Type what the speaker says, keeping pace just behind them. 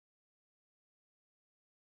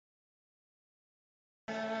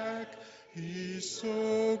He's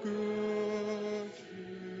so good to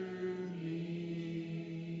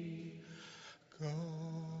me.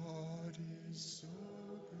 God is so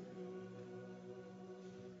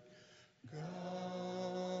good.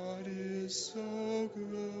 God is so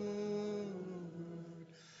good.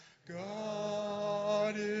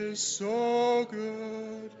 God is so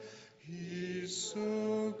good. He's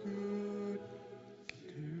so good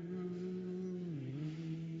to me.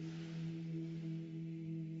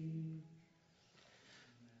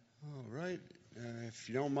 All right. If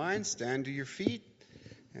you don't mind, stand to your feet.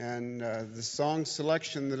 And the song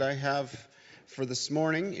selection that I have for this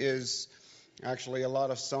morning is actually a lot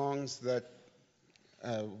of songs that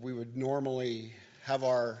we would normally have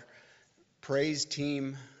our praise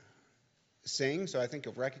team sing. So I think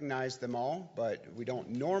you'll recognize them all, but we don't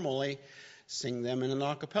normally sing them in an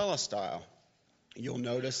a cappella style. You'll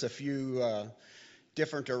notice a few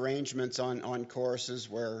different arrangements on choruses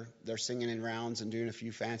where they're singing in rounds and doing a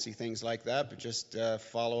few fancy things like that, but just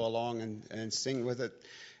follow along and sing with it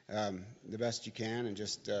the best you can, and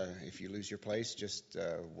just if you lose your place, just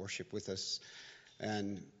worship with us.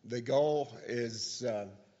 And the goal is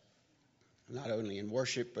not only in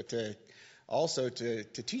worship, but also to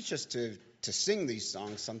teach us to sing these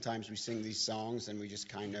songs. Sometimes we sing these songs and we just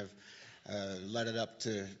kind of let it up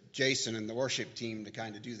to Jason and the worship team to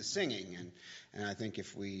kind of do the singing. And I think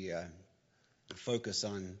if we focus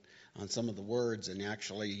on some of the words and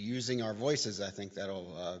actually using our voices, I think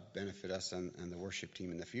that'll benefit us and the worship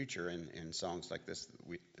team in the future in songs like this that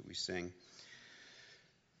we sing.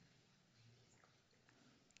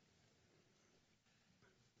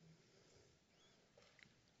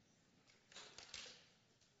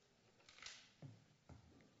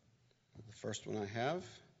 The first one I have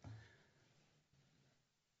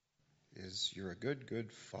is You're a Good,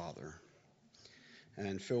 Good Father.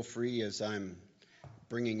 And feel free as I'm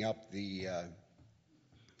bringing up the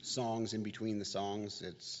songs in between the songs.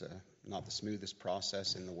 It's not the smoothest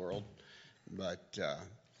process in the world, but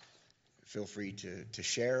feel free to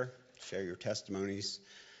share your testimonies,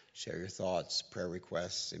 share your thoughts, prayer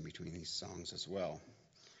requests in between these songs as well.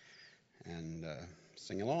 And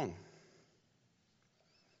sing along.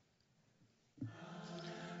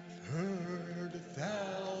 Heard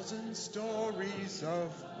 1,000 stories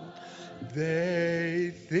of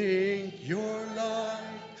they think you're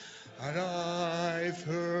lying, and I've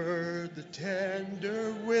heard the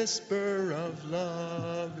tender whisper of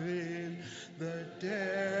love in the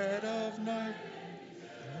dead of night.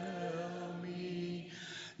 Tell me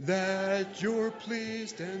that you're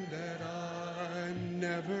pleased and that I'm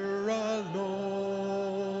never alone.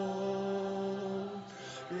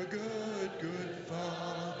 You're a good, good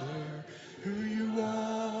Father, who you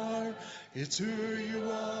are. It's who you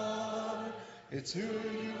are. It's who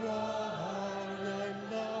you are. I'm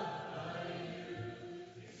loved by you.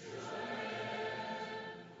 It's who I am.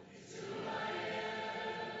 It's who I am.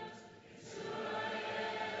 It's who I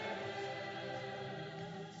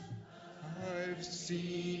am. I've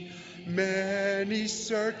seen many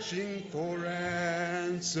searching for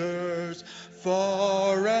answers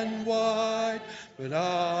far and wide, but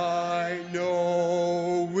I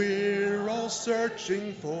know we're all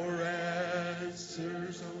searching for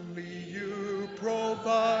answers only you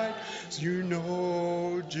provide. So you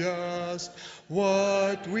know just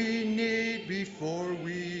what we need before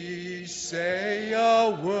we say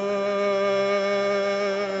a word.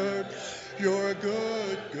 You're a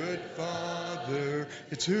good, good Father.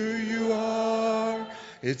 It's who you are.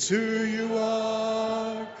 It's who you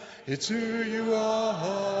are. It's who you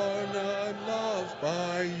are, and I'm loved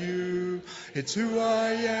by you. It's who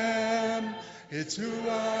I am. It's who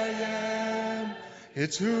I am.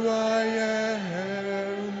 It's who I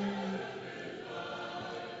am.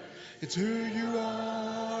 It's who you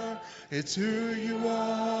are. It's who you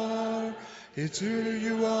are. It's who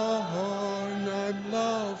you are, and I'm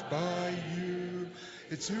loved by you.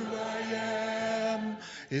 It's who I am.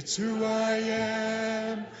 It's who I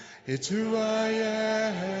am. It's who I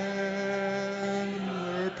am.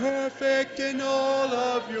 You're perfect in all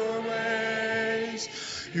of your ways.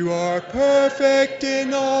 You are perfect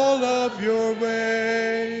in all of your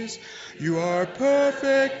ways. You are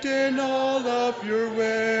perfect in all of your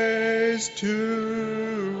ways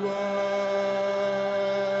to us.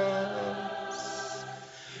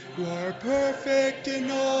 You are perfect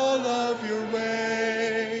in all of your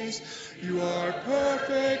ways. You are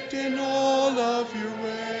perfect in all of your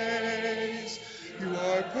ways. You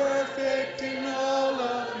are perfect in all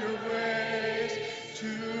of your ways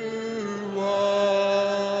to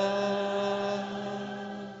us.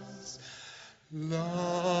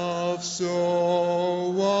 Love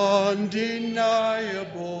so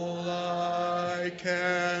undeniable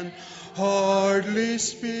hardly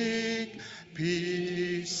speak.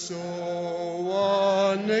 Peace so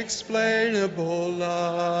unexplainable,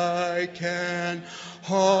 I can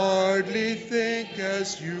hardly think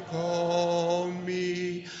as you call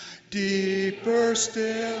me. Deeper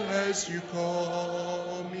still as you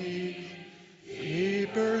call me.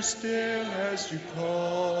 Deeper still as you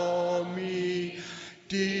call me.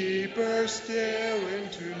 Deeper still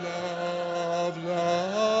into love,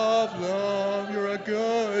 love, love. You're a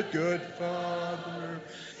good, good Father.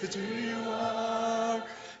 It's who you are.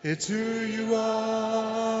 It's who you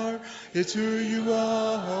are. It's who you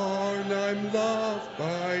are. And I'm loved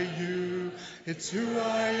by you. It's who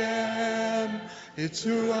I am. It's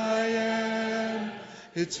who I am.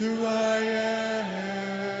 It's who I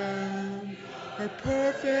am. Are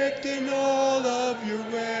perfect in all of your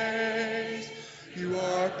ways. You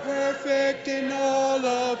are perfect in all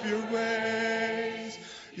of your ways.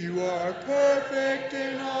 You are perfect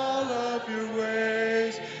in all of your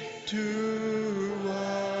ways to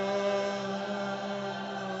us.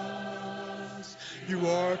 You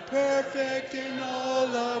are perfect in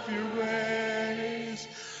all of your ways.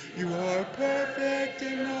 You are perfect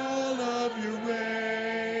in all of your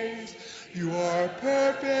ways. You are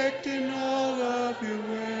perfect in all of your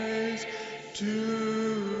ways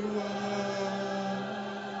to us,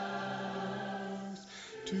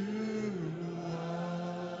 to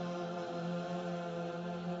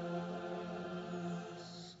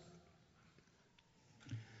us.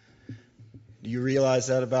 Do you realize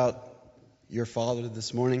that about your Father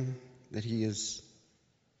this morning? That He is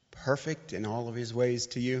perfect in all of His ways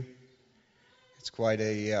to you? It's quite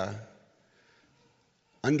a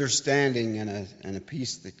understanding and a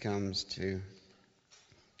peace that comes to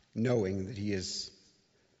knowing that He is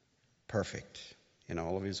perfect in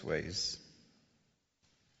all of His ways.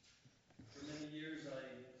 For many years, I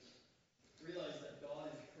realized that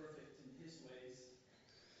God is perfect in His ways,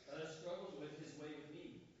 but I struggled with His way with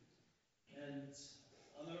me. And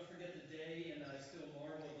I'll never forget the day, and I still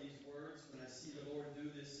marvel at these words when I see the Lord do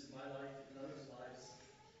this in my life and in others' lives.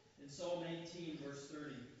 In Psalm 18, verse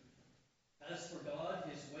 30, as for God,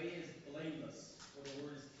 His way is blameless, for the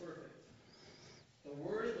word is perfect. The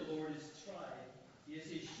word of the Lord is tried. He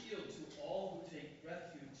is a shield to all who take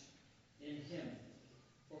refuge in Him.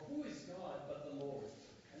 For who is God but the Lord?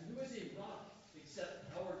 And who is a rock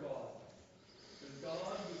except our God? The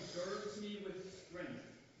God who girds me with strength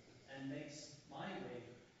and makes my way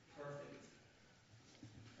perfect.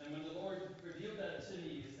 And when the Lord revealed that to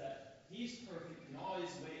me, is that He's perfect in all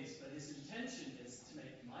His ways, but His intention is to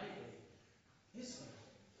make my way, His way,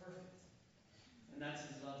 perfect. And that's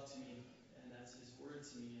His love to me, and that's His word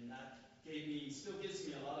to me, and that still gives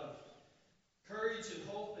me a lot of courage and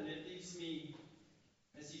hope, and it leaves me,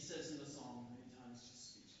 as he says in the psalm, many times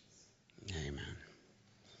just speechless. Amen.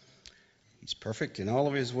 He's perfect in all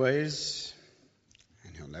of His ways,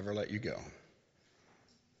 and He'll never let you go.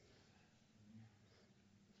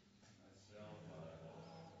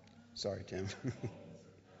 Sorry, Tim.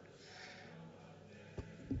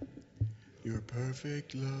 Your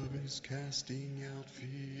perfect love is casting out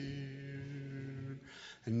fear.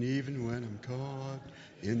 And even when I'm caught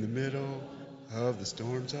in the middle of the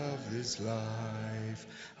storms of this life,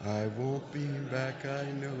 I won't be back,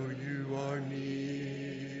 I know you are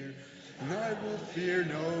near. And I will fear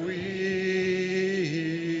no evil,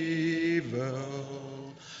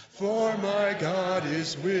 for my God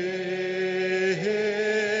is with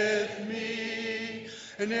me.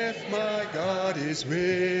 And if my God is with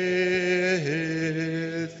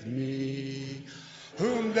me,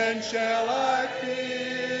 whom then shall I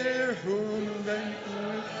fear? Whom then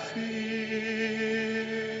shall I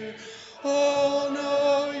fear? Oh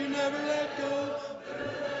no, you never let go.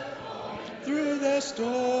 Through the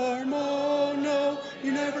storm, oh no,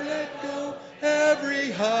 you never let go.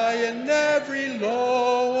 Every high and every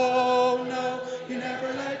low, oh no, you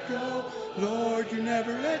never let go. Lord, you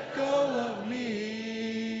never let go of me.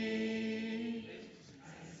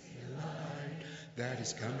 That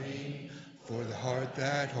is coming for the heart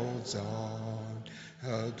that holds on,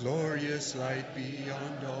 a glorious light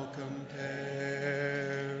beyond all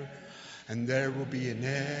compare. And there will be an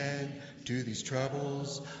end to these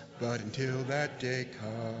troubles, but until that day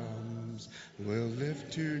comes, we'll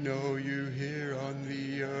live to know you here on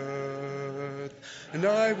the earth. And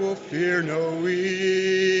I will fear no evil,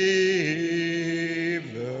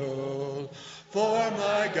 for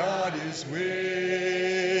my God is with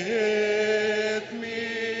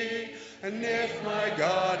me. And if my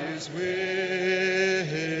God is with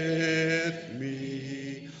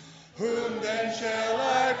me, whom then shall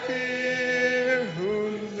I fear?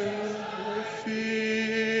 Whom then shall I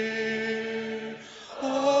fear?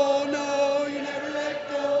 Oh no,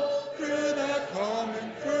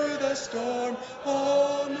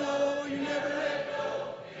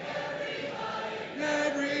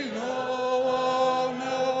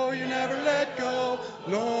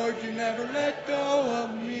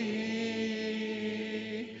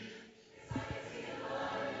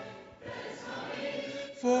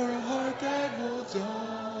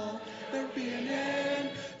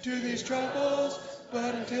 to these troubles,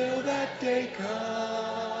 but until that day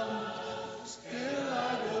comes, still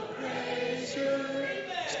I will praise you.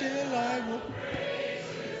 Still I will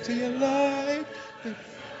see a light that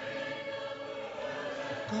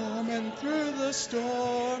coming through the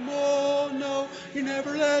storm. Oh no, you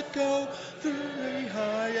never let go through every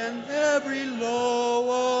high and every low.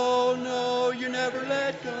 Oh no, you never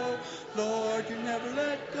let go, Lord, you never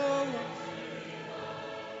let go.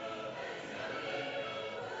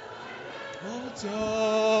 Hold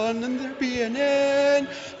on, and there be an end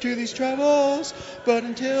to these troubles, but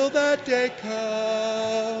until that day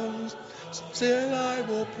comes, still I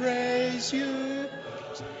will praise you.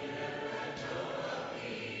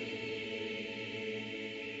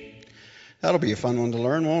 That'll be a fun one to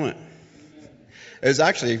learn, won't it? It's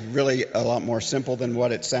actually really a lot more simple than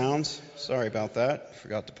what it sounds. Sorry about that.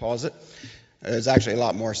 Forgot to pause it. It's actually a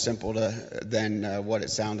lot more simple than what it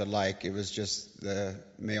sounded like. It was just the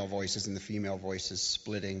male voices and the female voices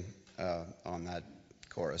splitting on that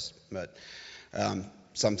chorus. But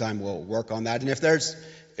sometime we'll work on that. And if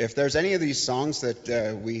there's any of these songs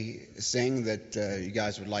that we sing that you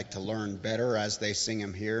guys would like to learn better as they sing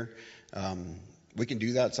them here, we can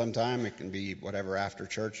do that sometime. It can be whatever, after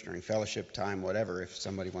church, during fellowship time, whatever. If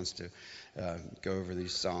somebody wants to go over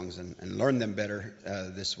these songs and learn them better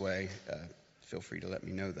this way, feel free to let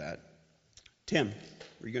me know that. Tim,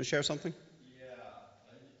 were you going to share something? Yeah,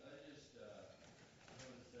 I just want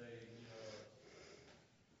to say,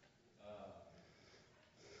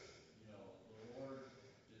 the Lord,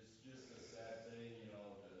 it's just a sad thing, to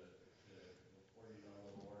before you know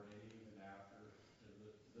the Lord, and even after, to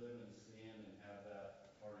live in sin and have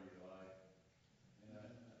that part of your life. And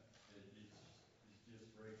it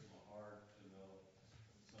just breaks my heart to know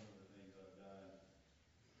some of the things I've done,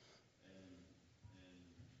 and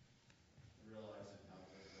realizing how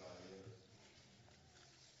good God is.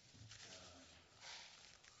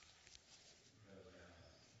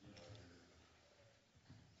 Because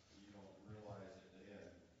you don't realize it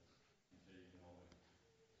then until you know it.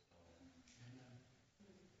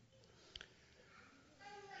 So,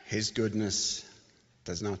 His goodness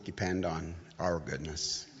does not depend on our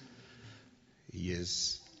goodness. He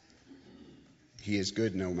is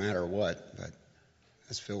good no matter what, but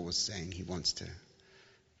as Phil was saying, he wants to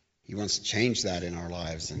change that in our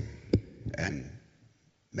lives and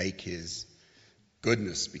make his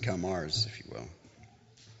goodness become ours, if you will.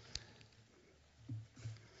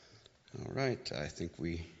 All right, I think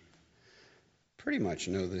we pretty much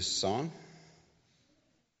know this song.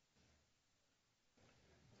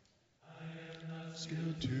 I am not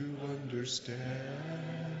skilled to understand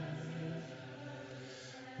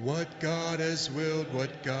what God has willed,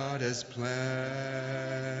 what God has planned.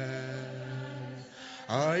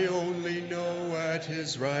 I only know at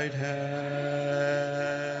his right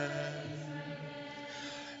hand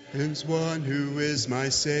is one who is my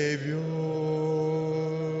Savior.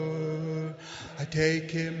 I take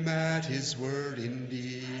him at his word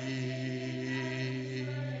indeed.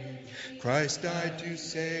 Christ died to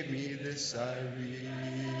save me, this I read.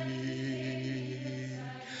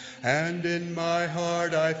 And in my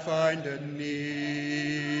heart I find a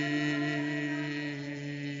need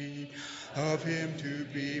of him to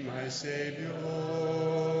be my Savior,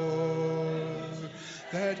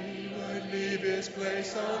 that he would leave his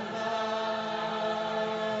place on high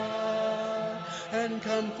and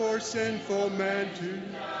come for sinful man to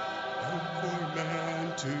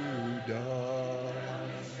die.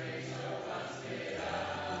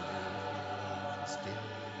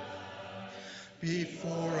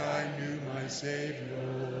 Before I knew my Savior,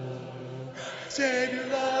 Savior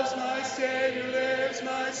loves, my Savior lives,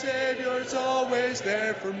 my Savior's always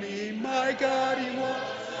there for me. My God, he was,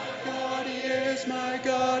 God, he is, my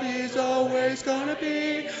God, he's always gonna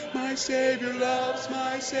be. My Savior loves,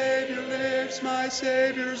 my Savior lives, my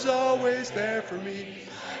Savior's always there for me.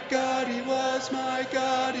 God, he was, my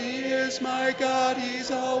God, he is, my God, he's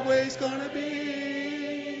always gonna be.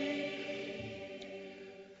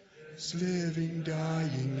 Living,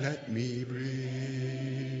 dying, let me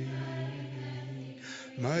breathe.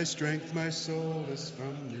 My strength, my soul is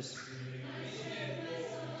from this.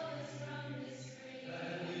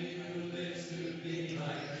 That he who lives to be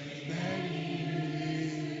like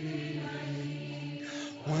me,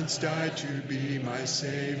 once died to be my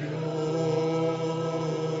Savior,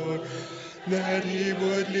 that he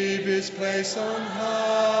would leave his place on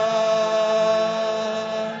high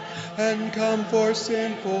and come for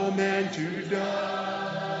sinful man to die.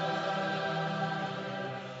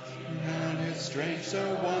 And his strength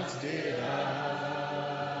so once did I.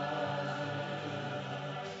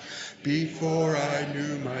 Before I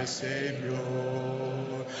knew my Savior,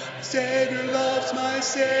 Savior loves, my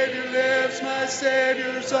Savior lives, my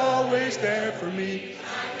Savior's always there for me.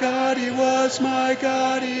 God He was, my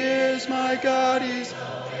God He is, my God He's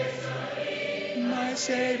my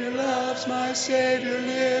Savior loves, my Savior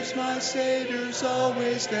lives, my Savior's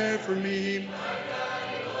always there for me.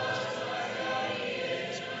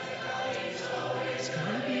 It's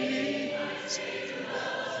gonna be my Savior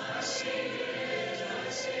loves, my Savior lives, my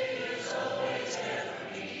Savior's always there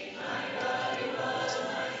for me. My God He was,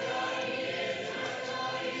 my God He is, my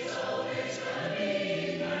God He's always gonna be.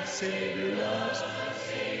 My Savior loves, my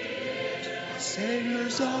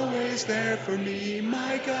Savior's always there for me.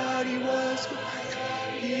 My God He was,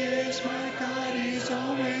 He is, my God He's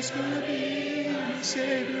always gonna be. My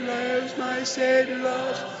Savior lives, my Savior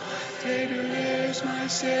loves, Savior lives, my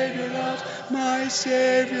Savior loves, my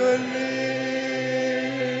Savior lives.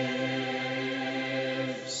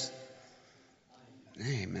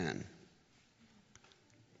 Amen.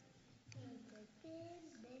 I was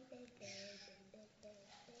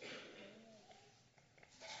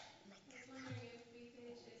wondering if we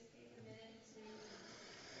could just take a minute to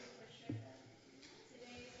pray for Shweta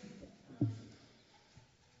today.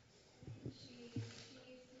 She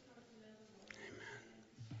needs to come to know the Lord, and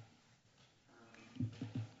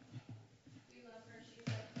we love her. She's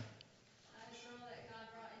a girl that God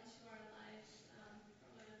brought into our lives from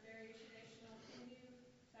a very traditional Hindu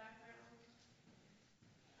background,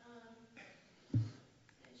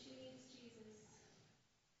 and she needs Jesus.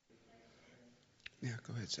 We pray for her. Yeah,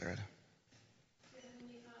 go ahead, Sarah. Dear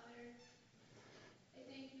Heavenly Father, I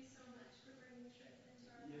thank you so much for bringing Shweta into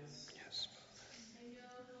our lives. Yes. I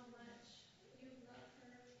know how much you love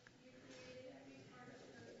her. You created every part of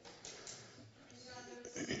her. And God,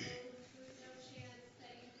 there was no chance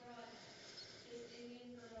that you brought this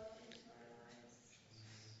Indian girl into our lives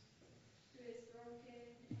who is broken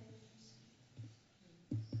and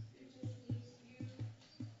who just needs you.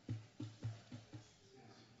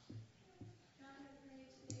 God, I pray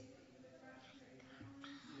today that you would wrap her in your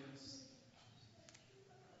arms, that you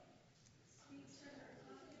would speak to her,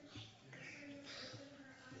 Father. I pray you would open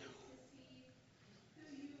her eyes to see who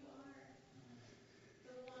you are,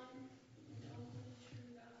 the one and only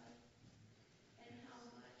true God, and how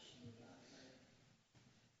much you love her.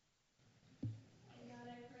 And God,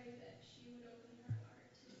 I pray that she would open her heart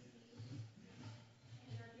to see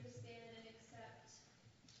and understand and accept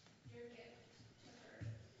your gift to her.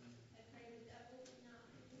 I pray the devil would not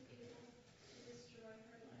be able to destroy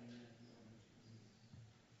her life.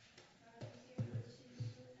 God, I give her to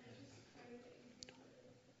you, and I just pray that you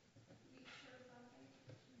would reach her, Father.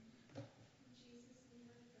 In Jesus' name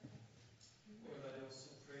I pray. Lord, I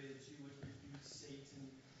also pray that you would rebuke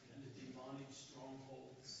Satan and the demonic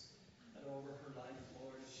strongholds that are over her life,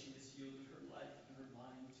 Lord, as she has yielded her life and her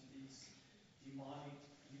mind to these demonic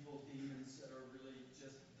evil demons that are really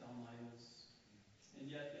just dumb idols. And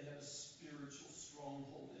yet they have a spiritual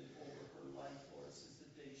stronghold over her life, Lord, since the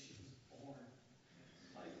day she was born.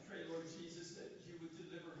 I pray, Lord Jesus, that you would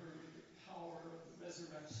deliver her with the power of the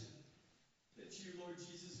resurrection. That you, Lord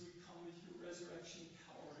Jesus, would come with your resurrection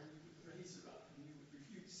power and you would raise her up and you would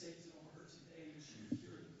rebuke Satan over her today and she would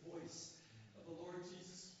hear the voice of the Lord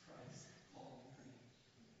Jesus Christ calling her name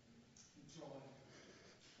and drawing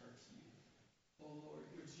her to you. Oh Lord,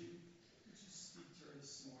 would you speak to her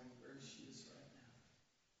this morning where she is right now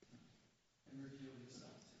and reveal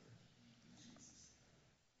yourself to her in Jesus' name.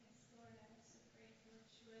 Yes, Lord, I also pray for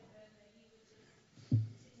Shweta that you would just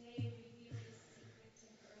today reveal the secret to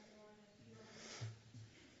her, Lord, of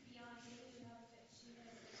beyond any love that she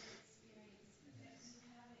has ever experienced, but that you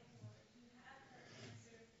have it, Lord. You have her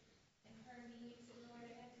answer and her needs. And Lord,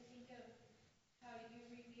 I had to think of how you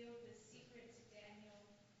revealed the secret to Daniel.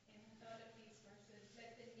 And I thought of these verses.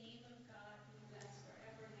 Let the name of God be blessed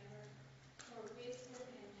forever and ever,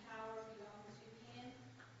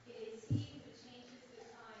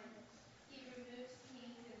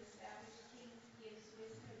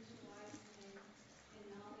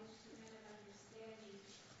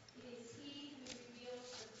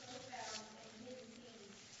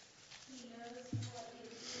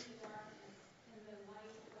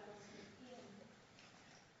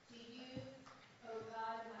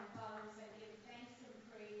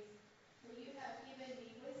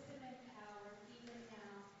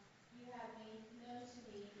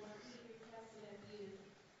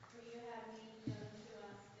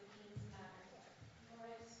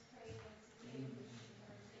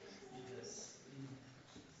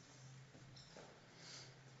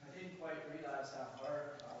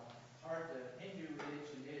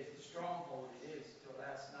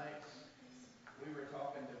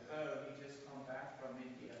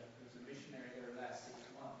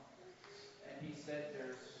 said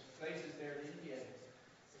there's places there in India,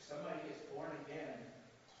 if somebody gets born again,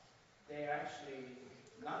 they actually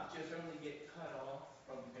not just only get cut off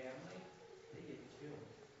from family, they get killed.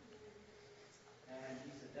 And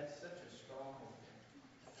he said that's such a stronghold there.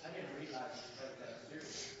 I didn't realize it quite that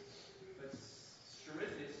serious. But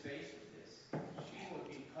Sharitha is faced with this. She would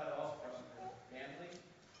be cut off from her family,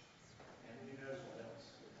 and who knows what else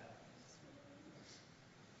would happen.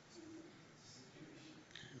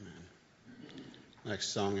 Next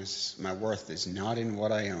song is My Worth Is Not in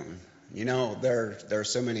What I Own. You know, there are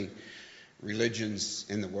so many religions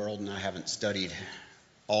in the world, and I haven't studied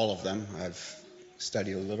all of them. I've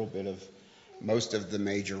studied a little bit of most of the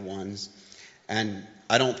major ones. And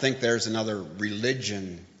I don't think there's another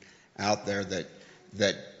religion out there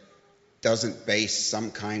that doesn't base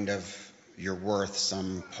some kind of your worth,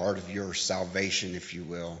 some part of your salvation, if you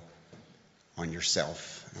will, on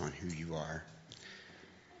yourself, on who you are.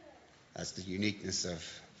 That's the uniqueness of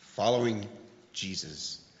following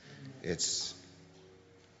Jesus. It's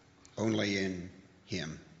only in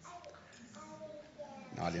Him,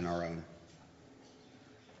 not in our own.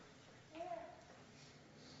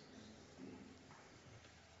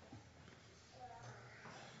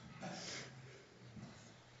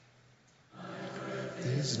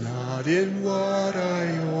 Is not in what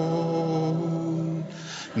I own,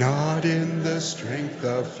 not in the strength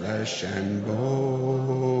of flesh and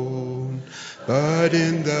bone, but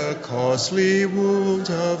in the costly wounds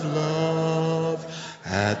of love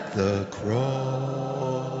at the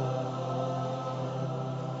cross.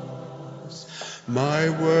 My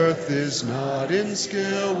worth is not in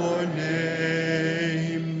skill or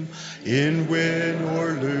name, in win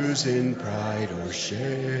or lose, in pride or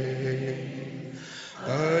shame,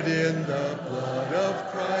 but in the blood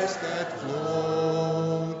of Christ that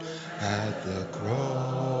flowed at the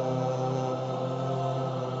cross.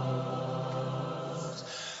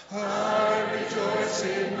 I rejoice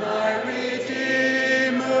in my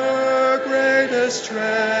Redeemer, greatest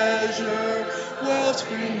treasure,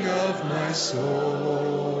 wellspring of my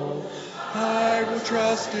soul. I will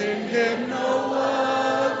trust in Him, no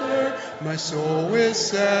other. My soul is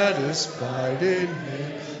satisfied in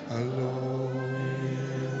Him alone.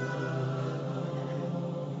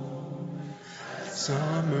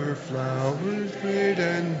 Summer flowers fade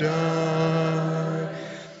and die,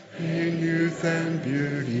 in youth and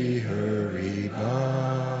beauty hurry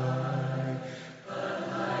by,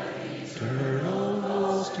 eternal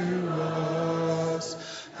rules to us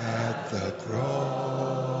at the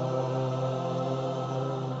cross.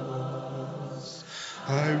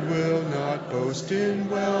 I will not boast in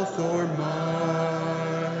wealth or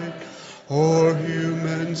might, or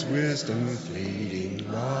human's wisdom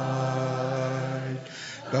fleeting light,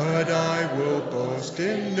 but I will boast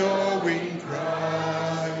in knowing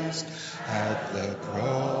Christ at the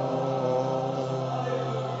cross.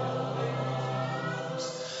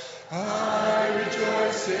 I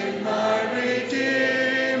rejoice in my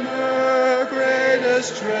Redeemer,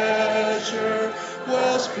 greatest treasure,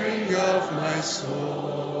 wellspring of my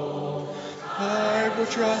soul. I will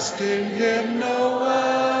trust in Him, no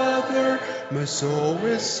other. My soul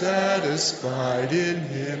is satisfied in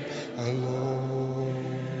Him alone.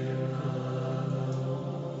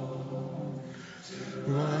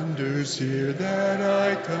 Wonders here that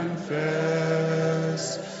I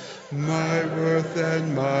confess, my worth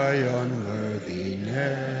and my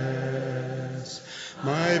unworthiness.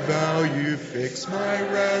 My value fix, my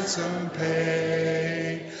ransom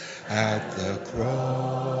pay at the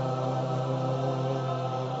cross.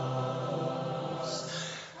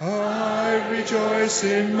 I rejoice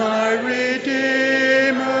in my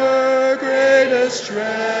Redeemer, greatest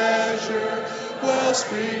treasure,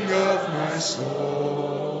 wellspring of my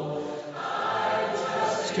soul. I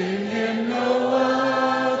trust in Him, no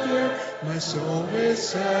other. My soul is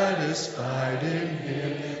satisfied in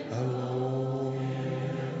Him alone.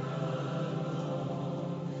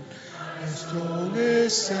 My soul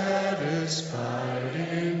is satisfied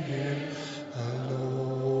in Him alone.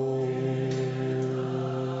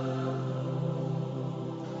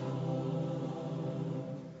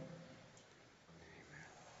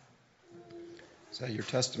 Is that your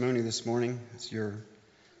testimony this morning? Is your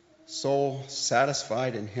soul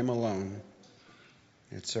satisfied in Him alone?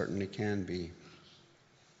 It certainly can be.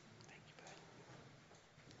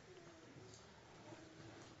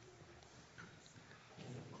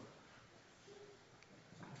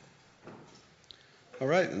 All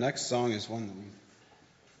right, the next song is one that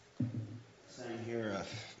we sang here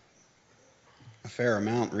a fair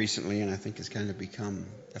amount recently, and I think has kind of become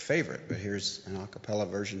a favorite. But here's an a cappella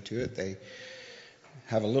version to it. They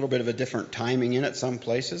have a little bit of a different timing in it some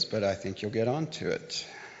places, but I think you'll get on to it.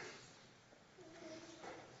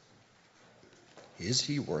 Is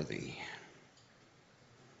he worthy?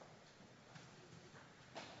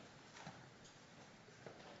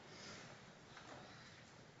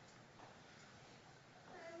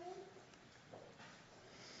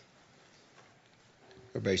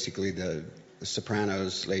 So basically, the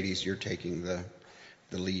sopranos, ladies, you're taking the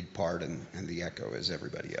lead part, and the echo is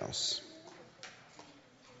everybody else.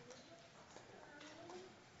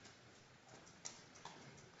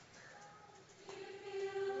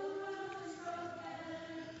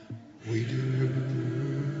 We do.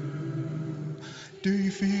 Do you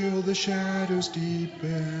feel the shadows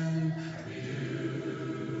deepen? We do.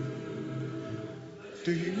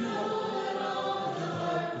 Do you know the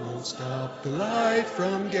dark won't stop the light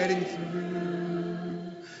from getting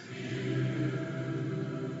through? We do.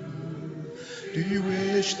 Do you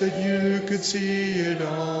wish that you could see it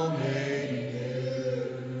all made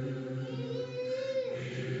new?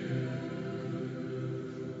 We do.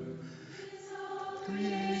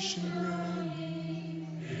 Creation groaning.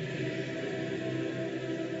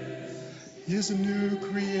 Is a new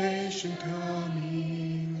creation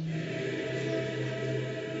coming?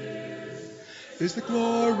 Is the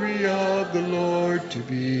glory of the Lord to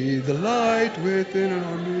be the light within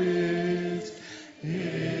our midst?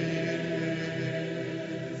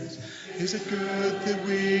 Is it good that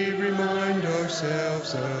we remind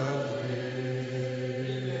ourselves of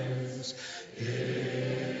this?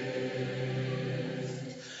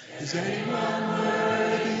 Is anyone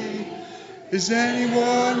worthy? Is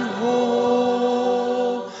anyone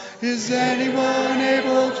whole? Is anyone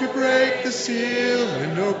able to break the seal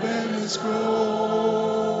and open the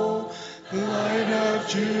scroll? The Lion of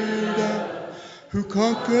Judah, who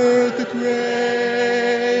conquered the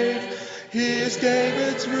grave. He is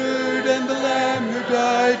David's root and the Lamb who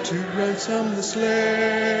died to ransom the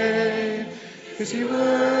slave. Is he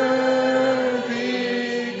worthy?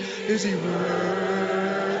 Is he worthy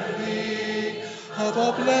of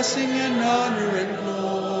all blessing and honor and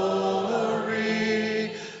glory?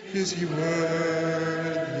 Is he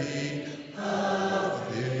worthy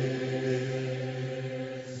of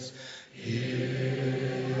this? He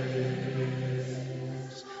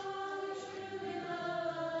is.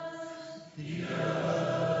 He does.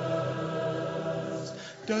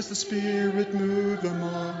 Does the Spirit move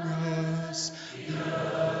among us? He does.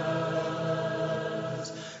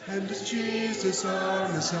 And does Jesus our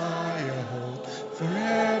Messiah hold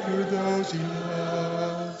forever those he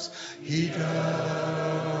loves? He does.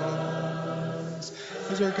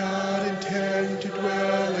 Does our God intend to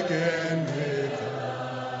dwell again with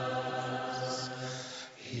us?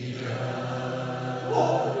 He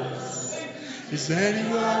does. Is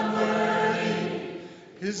anyone worthy?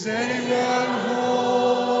 Is anyone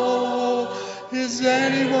whole? Is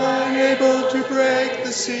anyone able to break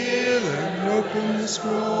the seal and open the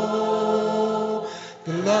scroll?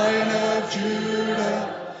 The Lion of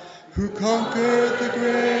Judah, who conquered the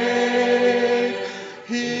grave.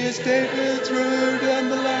 He is David's root and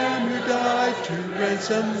the Lamb who died to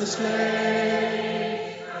ransom the slave.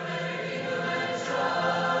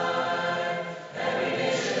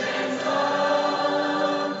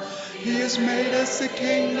 He has made us a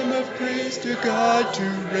kingdom of priests to God to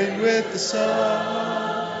reign with the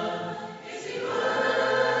Son. Is he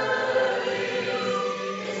worthy?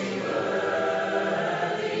 Is he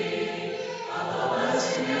worthy of all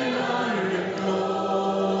blessing and honor and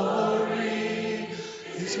glory?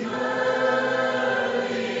 Is he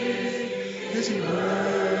worthy? Is he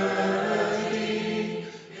worthy?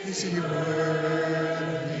 Is he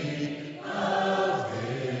worthy of this?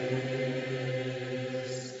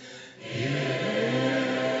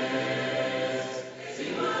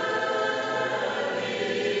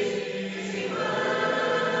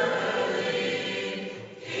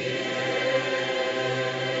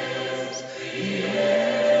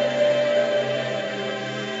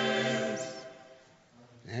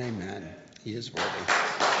 Amen. He is worthy.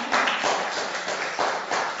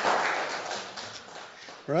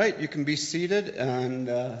 Right, you can be seated, and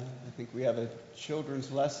I think we have a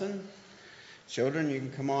children's lesson. Children, you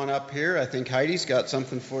can come on up here. I think Heidi's got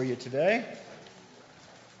something for you today.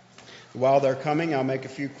 While they're coming, I'll make a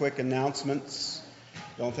few quick announcements.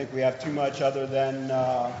 Don't think we have too much other than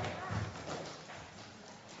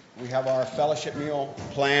we have our fellowship meal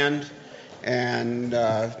planned, and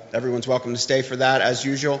everyone's welcome to stay for that as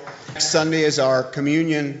usual. Next Sunday is our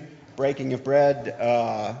communion, breaking of bread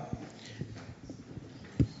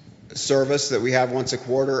service that we have once a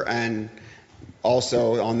quarter, and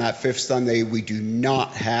also on that fifth Sunday we do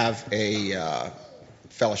not have a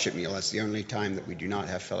fellowship meal. That's the only time that we do not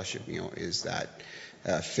have fellowship meal is that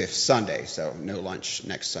fifth Sunday. So no lunch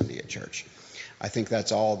next Sunday at church. I think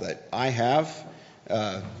that's all that I have.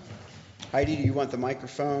 Heidi, do you want the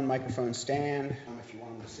microphone stand? If you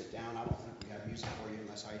want them to sit down, I don't think we have music for you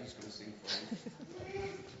unless Heidi's going to sing for you.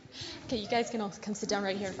 Okay, you guys can all come sit down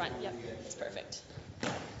right here in front. Yep, that's perfect.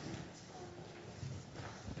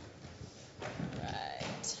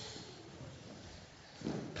 Right.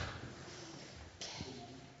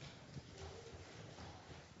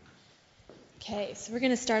 Okay, so we're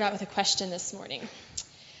going to start out with a question this morning.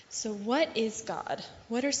 So what is God?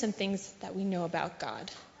 What are some things that we know about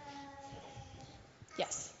God?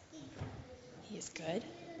 Yes. He is good.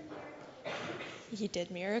 He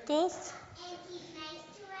did miracles.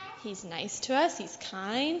 He's nice to us. He's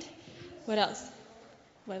kind. What else?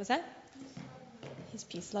 What was that? He's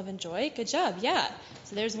peace, love, and joy. Good job. Yeah.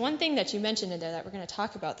 So there's one thing that you mentioned in there that we're going to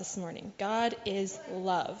talk about this morning. God is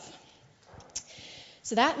love.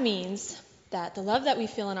 So that means that the love that we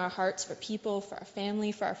feel in our hearts for people, for our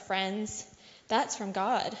family, for our friends, that's from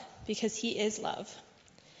God because he is love.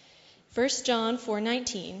 1 John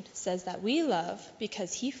 4:19 says that we love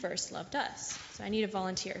because he first loved us. So I need a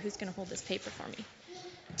volunteer. Who's going to hold this paper for me?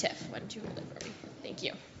 Tiff, why don't you hold it for me? Thank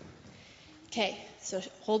you. Okay, so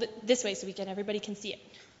hold it this way so everybody can see it.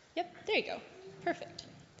 Yep, there you go. Perfect.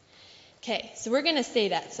 Okay, so we're going to say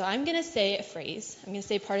that. So I'm going to say a phrase. I'm going to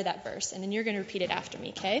say part of that verse, and then you're going to repeat it after me,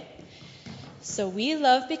 okay? So we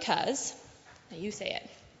love because, now you say it.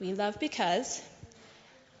 We love because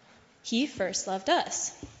he first loved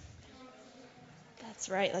us. That's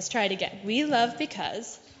right. Let's try it again. We love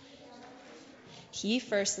because he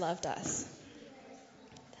first loved us.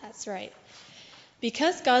 That's right.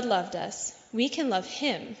 Because God loved us, we can love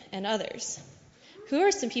him and others. Who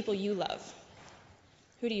are some people you love?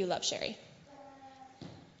 Who do you love, Sherry?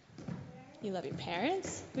 You love your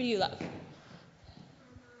parents? Who do you love?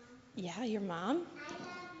 Yeah, your mom. I love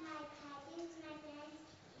my cousins, my friends,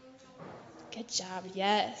 and my brother. Good job.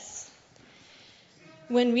 Yes.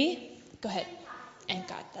 Go ahead. And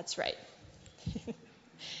God, that's right.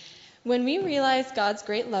 When we realize God's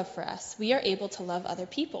great love for us, we are able to love other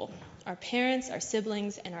people, our parents, our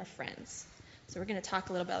siblings, and our friends. So we're going to talk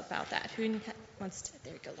a little bit about that. Who wants to?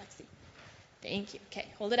 There we go, Lexi. Thank you. Okay,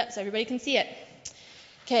 hold it up so everybody can see it.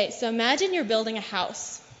 Okay, so imagine you're building a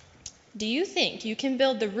house. Do you think you can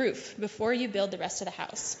build the roof before you build the rest of the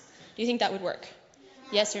house? Do you think that would work?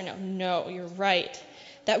 Yes or no? No, you're right.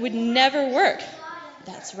 That would never work.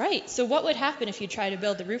 That's right. So what would happen if you try to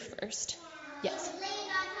build the roof first? Yes.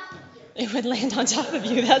 It would land on top of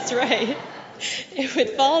you. That's right. It would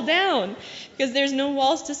fall down because there's no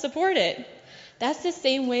walls to support it. That's the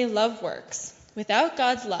same way love works. Without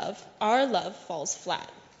God's love, our love falls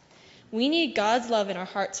flat. We need God's love in our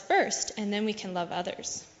hearts first, and then we can love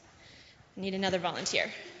others. I need another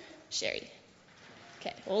volunteer. Sherry.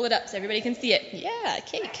 Okay, hold it up so everybody can see it. Yeah, a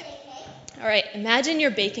cake. All right, imagine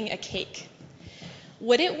you're baking a cake.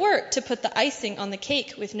 Would it work to put the icing on the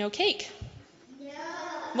cake with no cake? No.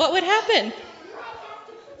 What would happen? You have to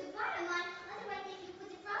put the bottom on, otherwise if you put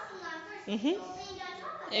the frosting on first, it will land on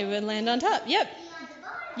top of it. It would land on top. Yep. Be on the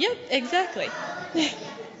bottom. Yep, exactly.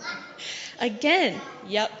 Again,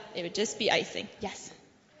 yep, it would just be icing. Yes.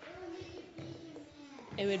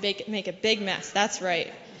 It would make a big mess. That's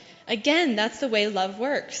right. Again, that's the way love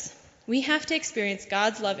works. We have to experience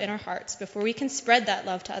God's love in our hearts before we can spread that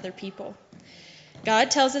love to other people.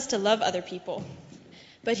 God tells us to love other people,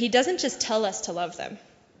 but he doesn't just tell us to love them.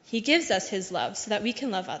 He gives us his love so that we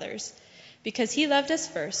can love others. Because he loved us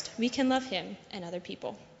first, we can love him and other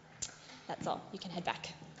people. That's all. You can head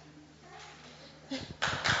back. You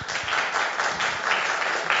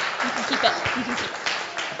can keep it. You can keep it.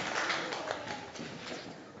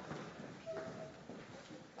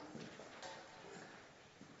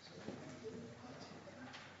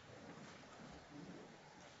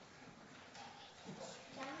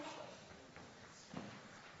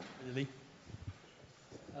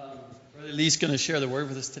 Brother Lee's going to share the word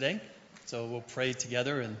with us today. So we'll pray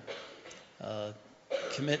together and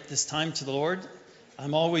commit this time to the Lord.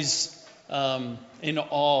 I'm always in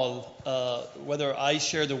awe whether I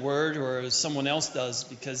share the word or someone else does,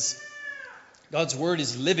 because God's word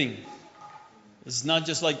is living. It's not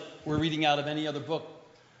just like we're reading out of any other book.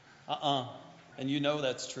 And you know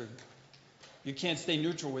that's true. You can't stay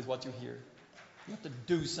neutral with what you hear. You have to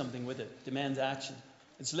do something with it. It demands action.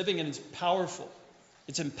 It's living and it's powerful.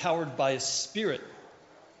 It's empowered by a spirit.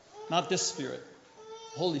 Not this spirit.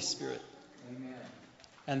 Holy Spirit. Amen.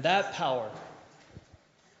 And that power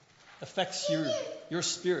affects your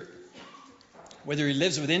spirit. Whether he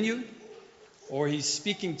lives within you or he's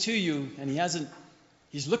speaking to you and he hasn't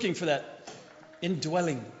He's looking for that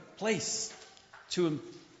indwelling place to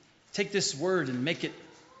take this word and make it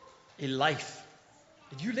a life.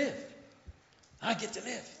 And you live. I get to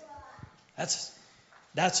live.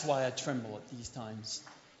 That's why I tremble at these times.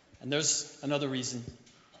 And there's another reason.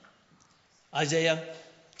 Isaiah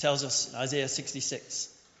tells us in Isaiah 66,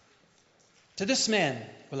 to this man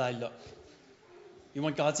will I look. You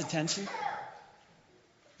want God's attention?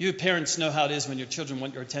 You parents know how it is when your children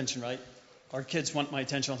want your attention, right? Our kids want my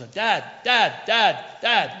attention all the time. Dad, Dad, Dad,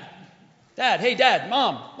 Dad. Dad, hey Dad,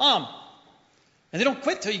 Mom, Mom. And they don't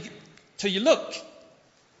quit till you look.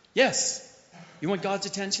 Yes. You want God's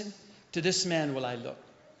attention? To this man will I look.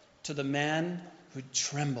 To the man who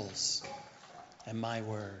trembles at my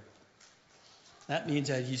word. That means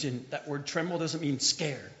that that word tremble doesn't mean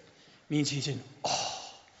scared. It means he's in awe.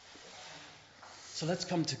 So let's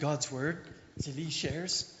come to God's word, as Elise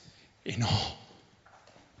shares, in awe.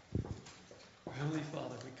 Holy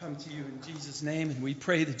Father, we come to you in Jesus' name, and we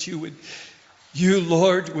pray that you,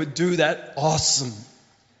 Lord, would do that awesome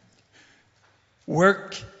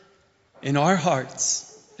work in our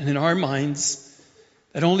hearts and in our minds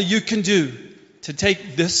that only you can do, to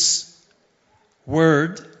take this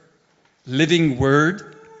word, living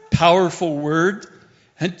word, powerful word,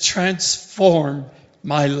 and transform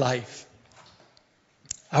my life,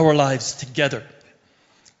 our lives together.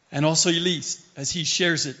 And also Elise, as he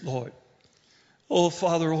shares it, Lord. Oh,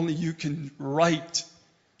 Father, only you can write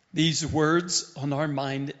these words on our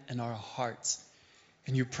mind and our hearts.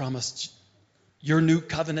 And you promised, your new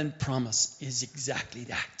covenant promise is exactly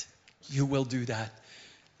that. You will do that.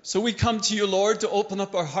 So we come to you, Lord, to open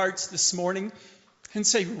up our hearts this morning and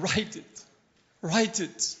say, write it. Write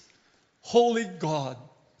it. Holy God,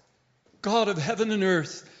 God of heaven and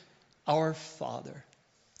earth, our Father.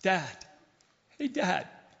 Dad, hey Dad,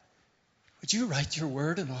 would you write your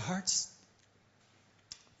word in our hearts?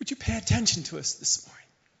 Would you pay attention to us this morning?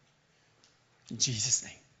 In Jesus'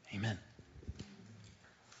 name, amen.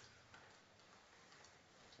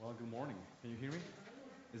 Well, good morning. Can you hear me?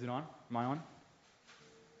 Is it on? Am I on?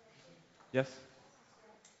 Yes?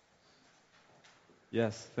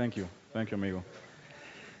 Yes, thank you. Thank you, amigo.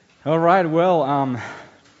 All right, well,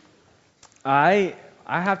 I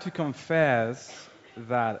have to confess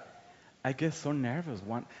that I get so nervous.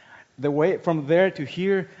 The way from there to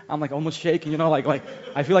here, I'm like almost shaking, like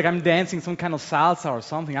I feel like I'm dancing some kind of salsa or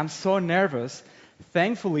something. I'm so nervous.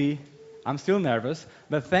 Thankfully, I'm still nervous,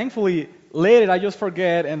 but thankfully later I just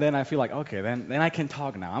forget, and then I feel like, okay, then I can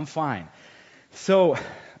talk now. I'm fine. So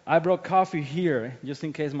I brought coffee here just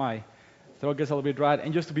in case my throat gets a little bit dry,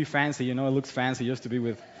 and just to be fancy, it looks fancy just to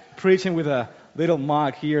be preaching with a little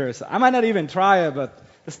mug here. So I might not even try it, but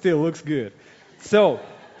it still looks good. So,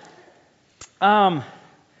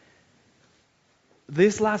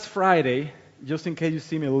 this last Friday, just in case you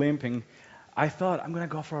see me limping, I thought I'm going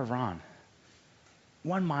to go for a run.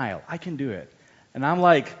 1 mile, I can do it. And I'm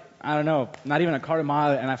like, I don't know, not even a quarter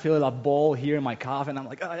mile, and I feel a ball here in my calf, and I'm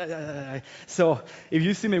like, So if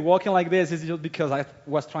you see me walking like this, it's just because I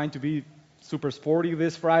was trying to be super sporty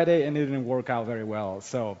this Friday, and it didn't work out very well.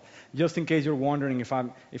 So just in case you're wondering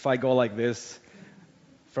if I go like this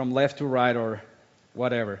from left to right or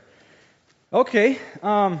whatever. Okay,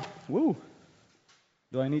 woo.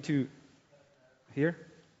 Do I need to here?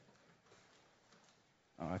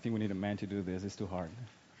 Oh, I think we need a man to do this. It's too hard.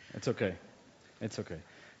 It's okay. It's okay.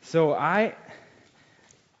 So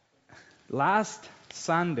last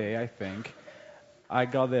Sunday, I think, I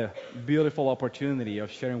got the beautiful opportunity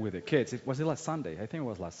of sharing with the kids. Was it last Sunday? I think it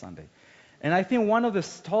was last Sunday. And I think one of the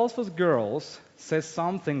Stolfos girls said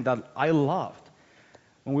something that I loved.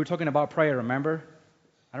 When we were talking about prayer, remember?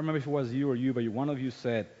 I don't remember if it was you or you, but one of you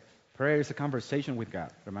said, prayer is a conversation with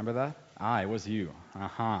God. Remember that? It was you.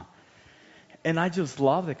 And I just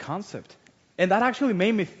love the concept. And that actually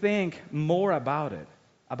made me think more about it,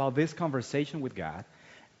 about this conversation with God.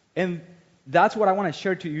 And that's what I want to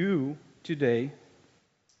share to you today.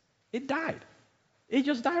 It died. It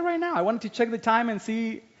just died right now. I wanted to check the time and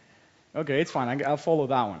see. Okay, it's fine. I'll follow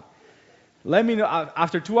that one. Let me know.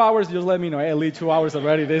 After 2 hours, just let me know. Hey, Lee, 2 hours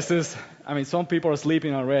already. Some people are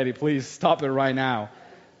sleeping already. Please stop it right now.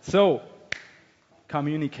 So,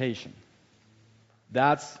 communication.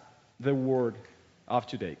 That's the word of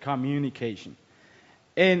today, communication.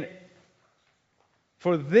 And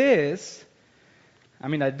for this, I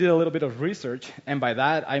did a little bit of research, and by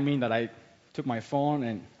that, I mean that I took my phone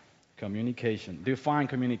and define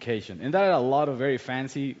communication. And there are a lot of very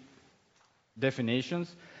fancy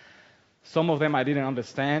definitions. Some of them I didn't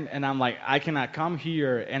understand, and I'm like, I cannot come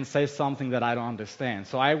here and say something that I don't understand.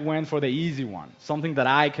 So I went for the easy one, something that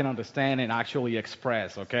I can understand and actually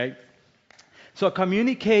express, okay? So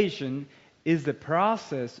communication is the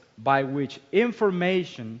process by which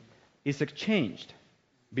information is exchanged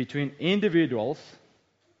between individuals,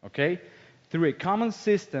 okay, through a common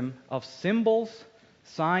system of symbols,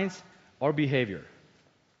 signs, or behavior.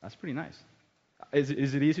 That's pretty nice. Is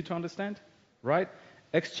it easy to understand? Right?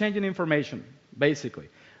 Exchanging information, basically.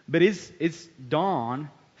 But it's done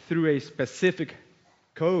through a specific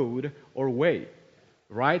code or way,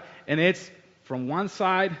 right? And it's from one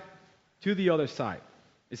side to the other side.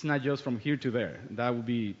 It's not just from here to there. That would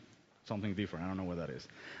be something different. I don't know what that is.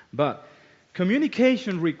 But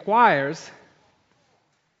communication requires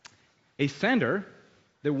a sender,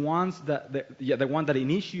 the one that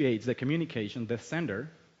initiates the communication, the sender,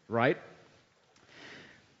 right?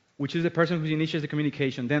 Which is the person who initiates the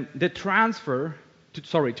communication. Then to transfer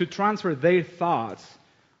their thoughts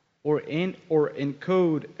or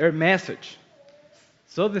encode a message.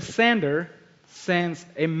 So the sender sends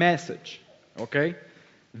a message, okay?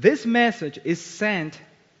 This message is sent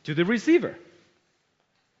to the receiver.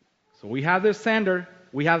 So we have the sender,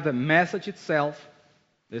 we have the message itself.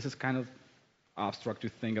 This is kind of abstract to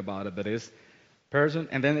think about it, but it's person,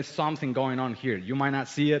 and then there's something going on here. You might not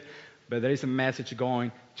see it, but there is a message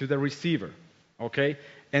going to the receiver, okay?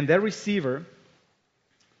 And the receiver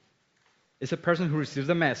is a person who receives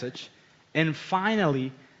the message, and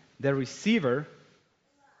finally, the receiver,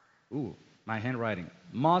 my handwriting,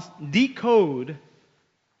 must decode,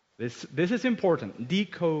 this is important,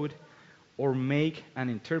 decode or make an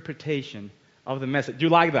interpretation of the message. You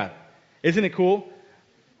like that? Isn't it cool?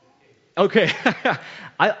 Okay,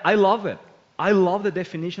 I love it. I love the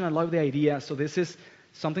definition, I love the idea. So this is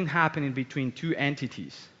something happening between two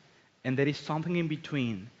entities, and there is something in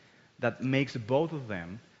between that makes both of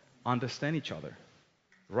them understand each other,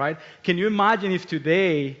 right? Can you imagine if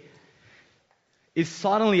today, if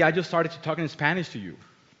suddenly I just started to talk in Spanish to you?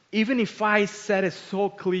 Even if I said it so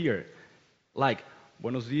clear, like,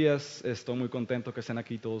 buenos días, estoy muy contento que estén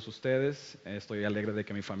aquí todos ustedes, estoy alegre de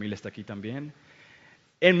que mi familia está aquí también.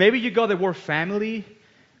 And maybe you got the word family,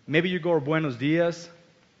 maybe you go buenos días,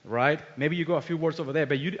 right? Maybe you go a few words over there,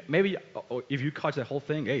 but maybe if you catch the whole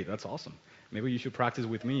thing, hey, that's awesome. Maybe you should practice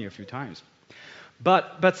with me a few times.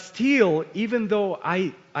 But still, even though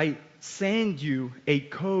I send you a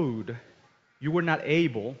code, you were not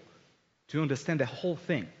able to understand the whole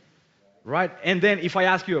thing, right? And then if I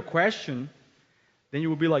ask you a question, then you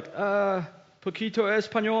will be like, poquito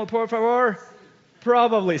español, por favor.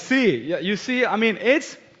 Probably. See, you see, I mean,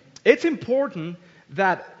 it's important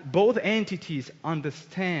that both entities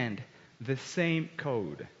understand the same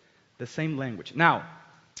code, the same language. Now,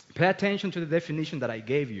 pay attention to the definition that I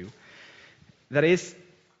gave you. That is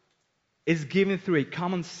given through a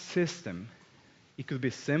common system. It could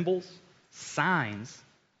be symbols, signs,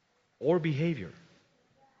 or behavior.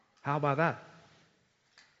 How about that?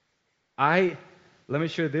 Let me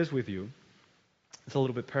share this with you. It's a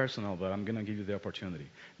little bit personal, but I'm going to give you the opportunity.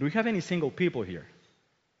 Do we have any single people here?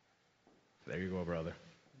 There you go, brother.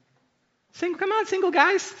 Come on, single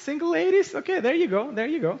guys, single ladies. Okay, there you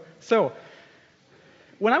go. So,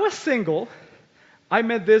 when I was single, I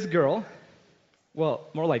met this girl. Well,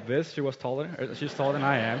 more like this. She was taller. She's taller than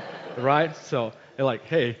I am, right? So, they're like,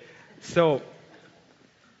 hey. So,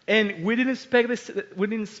 and we didn't speak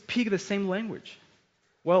the same language.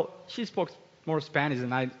 Well, she spoke more Spanish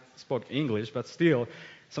than I spoke English, but still,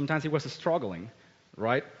 sometimes it was struggling,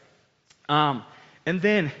 right? And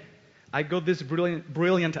then I got this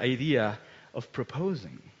brilliant idea of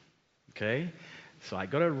proposing, okay? So I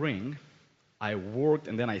got a ring, I worked,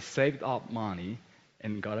 and then I saved up money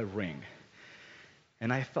and got a ring.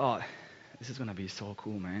 And I thought, this is going to be so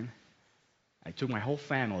cool, man. I took my whole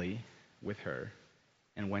family with her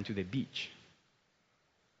and went to the beach.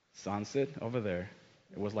 Sunset over there.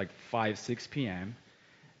 It was like 5, 6 p.m.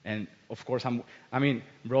 And of course,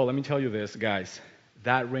 bro, let me tell you this, guys.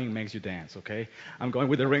 That ring makes you dance, okay? I'm going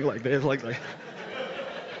with the ring like this, like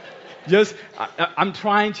I'm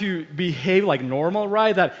trying to behave like normal,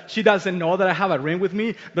 right? That she doesn't know that I have a ring with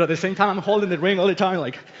me, but at the same time, I'm holding the ring all the time,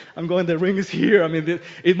 like I'm going, the ring is here. I mean,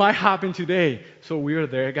 it might happen today. So we were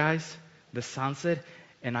there, guys, the sunset,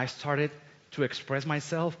 and I started to express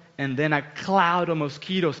myself, and then a cloud of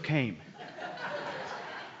mosquitoes came.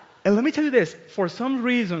 And let me tell you this, for some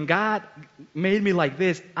reason, God made me like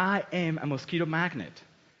this. I am a mosquito magnet.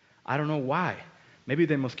 I don't know why. Maybe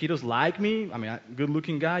the mosquitoes like me. I mean,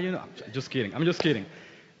 good-looking guy, you know. I'm just kidding.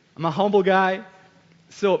 I'm a humble guy.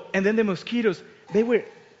 So, and then the mosquitoes, they were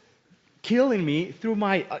killing me through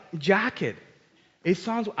my jacket. It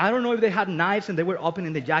sounds, I don't know if they had knives and they were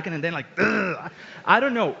opening the jacket and then like, ugh, I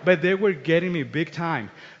don't know, but they were getting me big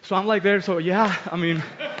time. So I'm like there, so yeah, I mean,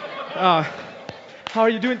 how are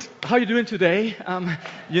you doing? How are you doing today?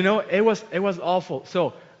 It was awful.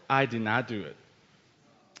 So I did not do it.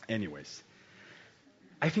 Anyways,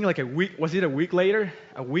 I think like a week. Was it a week later?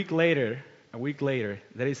 A week later,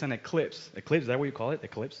 there is an eclipse. Eclipse, is that what you call it?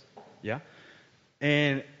 Eclipse? Yeah.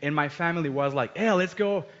 And my family was like, hey, let's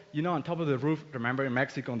go, on top of the roof. Remember, in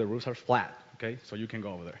Mexico, the roofs are flat, okay? So you can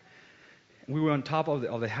go over there. We were on top of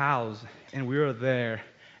the house, and we were there.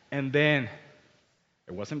 And then,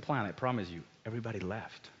 it wasn't planned, I promise you. Everybody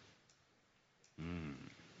left.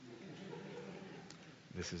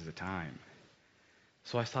 This is the time.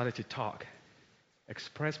 So I started to talk,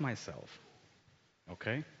 express myself,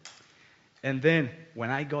 okay? And then,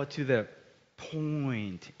 when I got to the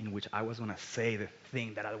point in which I was going to say the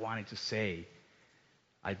thing that I wanted to say,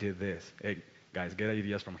 I did this. Hey, guys, get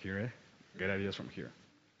ideas from here, eh? Get ideas from here.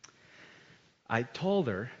 I told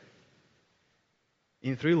her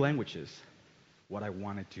in 3 languages what I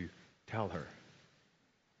wanted to tell her.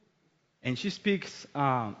 And she speaks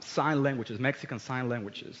sign languages, Mexican sign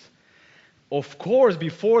languages. Of course,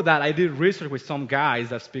 before that, I did research with some guys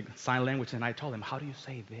that speak sign language, and I told them, how do you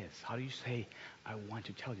say this? How do you say, I want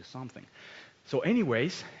to tell you something? So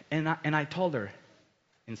anyways, and I told her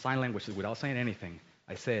in sign languages without saying anything,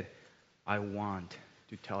 I said, I want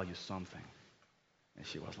to tell you something. And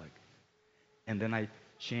she was like, and then I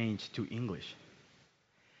changed to English.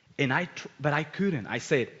 But I couldn't. I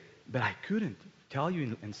said, but I couldn't tell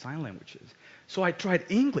you in sign languages. So I tried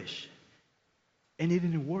English, and it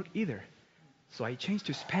didn't work either. So I changed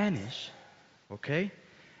to Spanish, okay?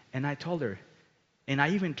 And I told her, and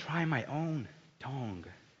I even tried my own tongue,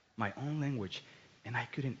 my own language, and I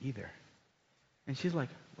couldn't either. And she's like,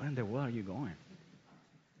 where in the world are you going?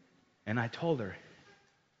 And I told her,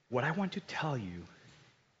 what I want to tell you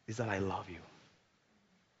is that I love you.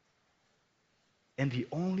 And the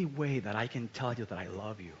only way that I can tell you that I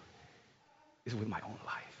love you is with my own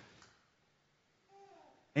life.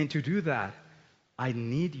 And to do that, I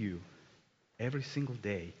need you every single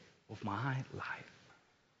day of my life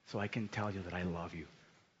so I can tell you that I love you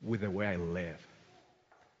with the way I live.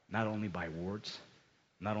 Not only by words,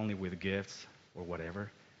 not only with gifts or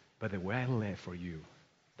whatever, but the way I live for you.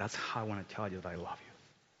 That's how I want to tell you that I love you.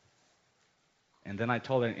 And then I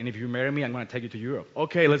told her, and if you marry me, I'm going to take you to Europe.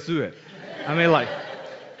 Okay, let's do it. I mean, like,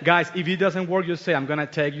 guys, if it doesn't work, you say, I'm going to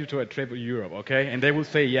take you to a trip to Europe, okay? And they will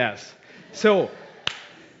say yes. So,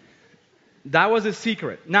 that was the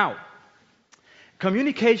secret. Now,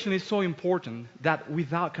 communication is so important that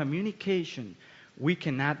without communication, we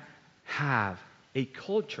cannot have a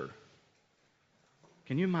culture.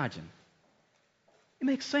 Can you imagine? It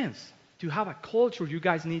makes sense. To have a culture, you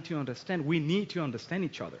guys need to understand. We need to understand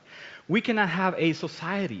each other. We cannot have a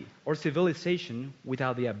society or civilization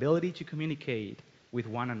without the ability to communicate with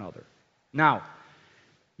one another. Now,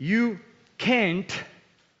 you can't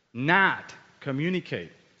not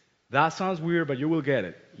communicate. That sounds weird, but you will get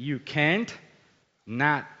it. You can't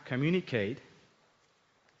not communicate.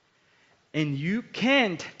 And you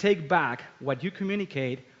can't take back what you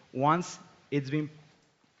communicate once it's been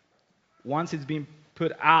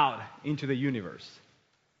put out into the universe.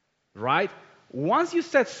 Right? Once you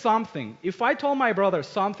said something, if I told my brother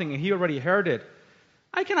something and he already heard it,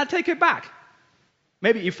 I cannot take it back.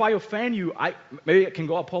 Maybe if I offend you, maybe I can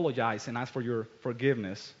go apologize and ask for your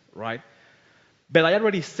forgiveness, right? But I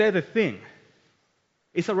already said the thing.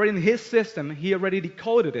 It's already in his system. He already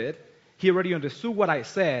decoded it. He already understood what I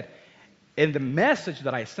said. And the message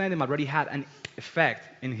that I sent him already had an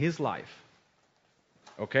effect in his life.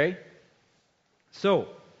 Okay? So,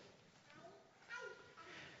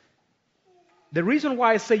 the reason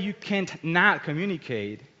why I say you can't not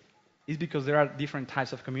communicate is because there are different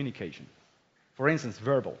types of communication. For instance,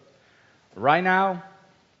 verbal. Right now,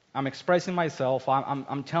 I'm expressing myself.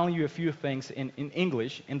 I'm telling you a few things in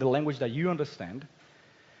English, in the language that you understand.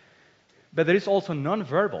 But there is also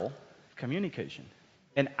nonverbal communication.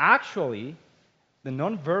 And actually, the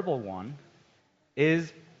nonverbal one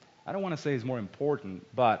is, I don't want to say is more important,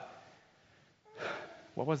 but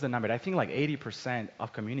what was the number? I think like 80%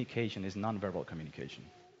 of communication is nonverbal communication.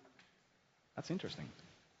 That's interesting,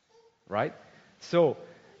 right? So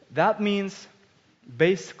that means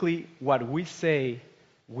basically what we say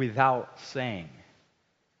without saying.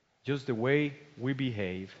 Just the way we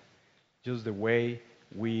behave, just the way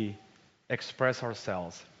we express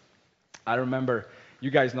ourselves. I remember,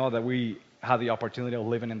 you guys know that we had the opportunity of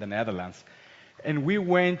living in the Netherlands, and we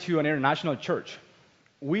went to an international church.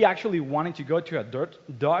 We actually wanted to go to a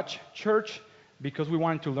Dutch church because we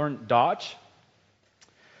wanted to learn Dutch.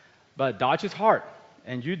 But Dutch is hard.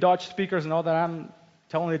 And you Dutch speakers know that I'm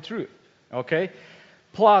telling the truth. Okay?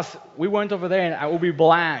 Plus, we went over there and I would be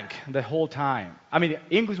blank the whole time. I mean,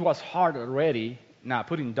 English was hard already. Now,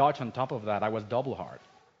 putting Dutch on top of that, I was double hard.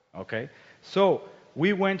 Okay? So,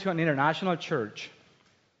 we went to an international church,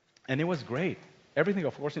 and it was great. Everything,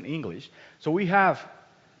 of course, in English. So, we have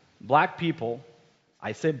black people.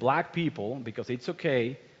 I say black people because it's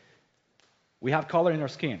okay. We have color in our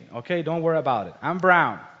skin. Okay? Don't worry about it. I'm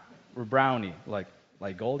brown. We're brownie. Like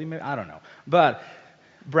Goldie, maybe? I don't know. But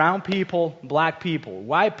brown people, black people,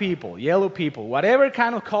 white people, yellow people, whatever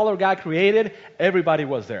kind of color God created, everybody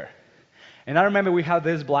was there. And I remember we had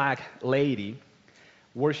this black lady,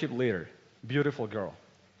 worship leader, beautiful girl.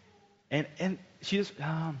 And she's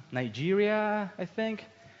Nigeria, I think,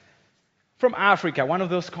 from Africa, one of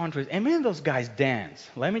those countries. And man, those guys dance.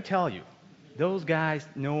 Let me tell you, those guys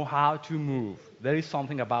know how to move. There is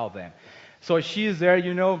something about them. So she's there,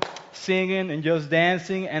 you know, singing and just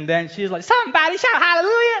dancing, and then she's like, somebody shout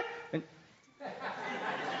hallelujah!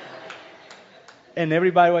 And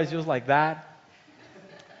everybody was just like that.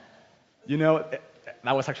 You know,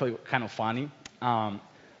 that was actually kind of funny.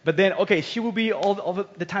 But then, okay, she will be all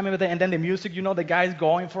the time over there, and then the music, you know, the guys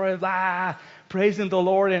going for it, praising the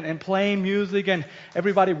Lord and playing music, and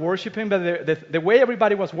everybody worshiping, but the way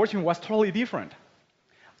everybody was worshiping was totally different.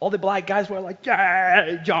 All the black guys were like,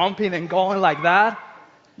 yeah, jumping and going like that.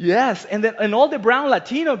 Yes, and all the brown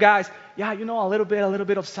Latino guys, yeah, you know, a little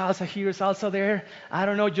bit of salsa here, salsa there. I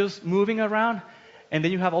don't know, just moving around. And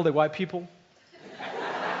then you have all the white people.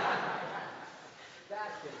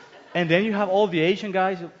 And then you have all the Asian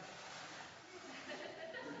guys.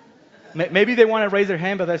 Maybe they want to raise their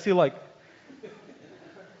hand, but they're still like,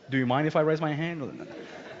 do you mind if I raise my hand?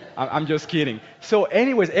 I'm just kidding. So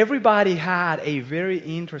anyways, everybody had a very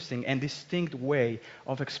interesting and distinct way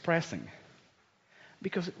of expressing.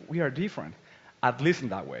 Because we are different, at least in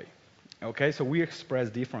that way. Okay, so we express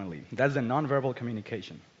differently. That's the nonverbal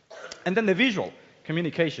communication. And then the visual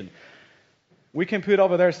communication. We can put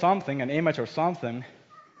over there something, an image or something,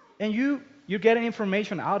 and you're getting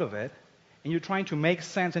information out of it, and you're trying to make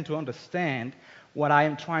sense and to understand what I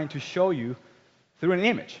am trying to show you through an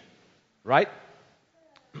image, right?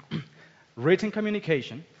 Written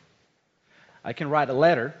communication. I can write a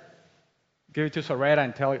letter, give it to Soretta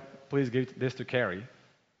and tell her, please give this to Carrie,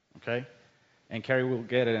 okay? And Carrie will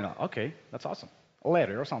get it and, okay, that's awesome. A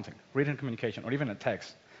letter or something, written communication, or even a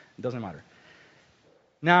text. It doesn't matter.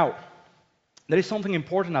 Now, there is something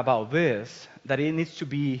important about this, that it needs to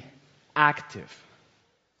be active.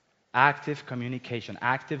 Active communication,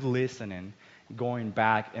 active listening, going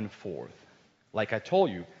back and forth. Like I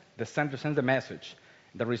told you, the sender sends the message.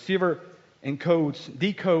 The receiver decodes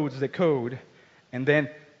the code, and then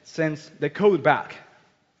sends the code back.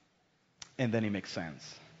 And then it makes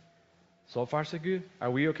sense. So far, so good? Are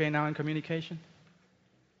we okay now in communication?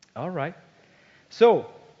 All right. So,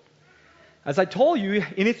 as I told you,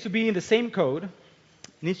 it needs to be in the same code. It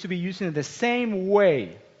needs to be used in the same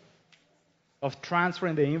way of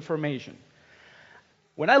transferring the information.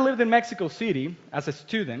 When I lived in Mexico City as a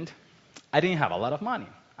student, I didn't have a lot of money.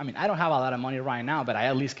 I mean, I don't have a lot of money right now, but I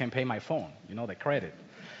at least can pay my phone, you know, the credit.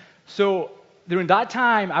 So during that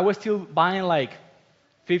time, I was still buying like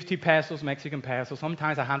 50 pesos, Mexican pesos,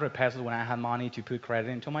 sometimes 100 pesos when I had money to put credit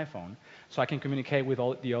into my phone so I can communicate with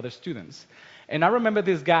all the other students. And I remember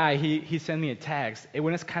this guy, he sent me a text. It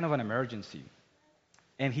was kind of an emergency.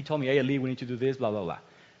 And he told me, hey, Lee, we need to do this, blah, blah, blah,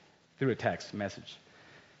 through a text message.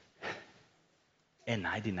 And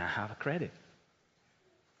I did not have a credit.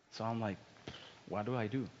 So I'm like, what do I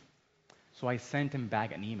do? So I sent him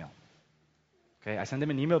back an email. Okay, I sent him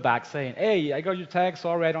an email back saying, hey, I got your text,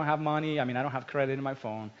 sorry, I don't have money. I mean, I don't have credit in my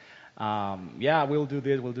phone. Yeah, we'll do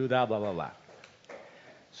this, we'll do that, blah, blah, blah.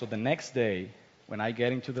 So the next day, when I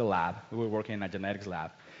get into the lab, we were working in a genetics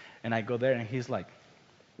lab, and I go there, and he's like,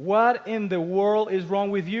 what in the world is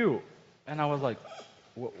wrong with you? And I was like,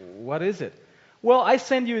 what is it? Well, I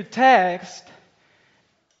sent you a text,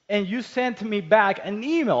 and you sent me back an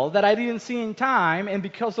email that I didn't see in time, and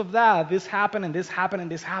because of that, this happened, and this happened, and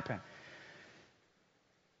this happened.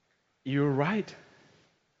 You're right.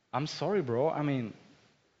 I'm sorry, bro. I mean,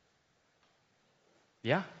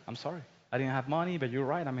 yeah, I'm sorry. I didn't have money, but you're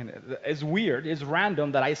right. I mean, it's weird. It's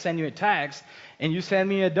random that I send you a text and you send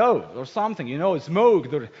me a dose or something. You know, smoke.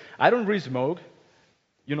 I don't read smoke.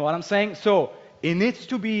 You know what I'm saying? So it needs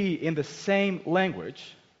to be in the same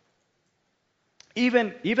language.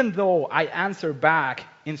 Even though I answer back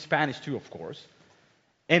in Spanish too, of course,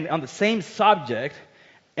 and on the same subject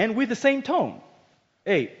and with the same tone.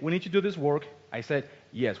 Hey, we need to do this work. I said,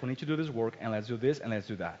 yes, we need to do this work, and let's do this, and let's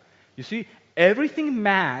do that. You see, everything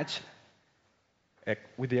matched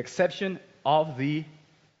with the exception of the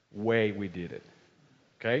way we did it.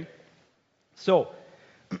 Okay? So,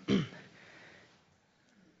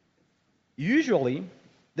 usually,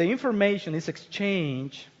 the information is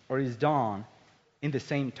exchanged or is done in the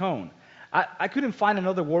same tone. I couldn't find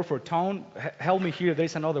another word for tone. Help me here,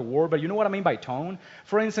 there's another word, but you know what I mean by tone?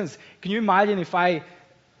 For instance, can you imagine if I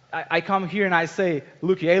come here and I say,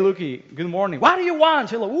 Lukey, hey Lukey, good morning. What do you want?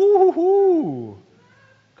 She's like, ooh,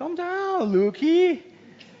 calm down, Lukey.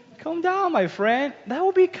 Calm down, my friend. That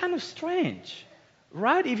would be kind of strange,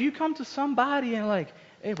 right? If you come to somebody and like,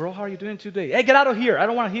 hey bro, how are you doing today? Hey, get out of here. I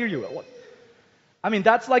don't want to hear you. I mean,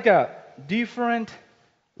 that's like a different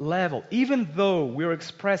level. Even though we're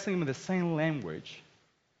expressing in the same language,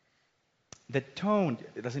 the tone,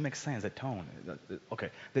 does it make sense? The tone, okay,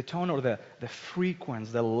 the tone or the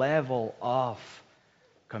frequency, the level of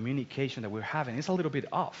communication that we're having is a little bit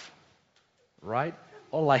off, right?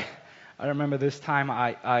 Or like, I remember this time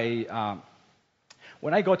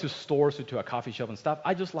when I go to stores or to a coffee shop and stuff,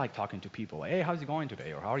 I just like talking to people. Hey, how's it going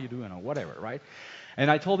today? Or how are you doing? Or whatever, right? And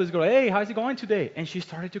I told this girl, hey, how's it going today? And she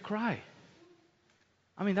started to cry.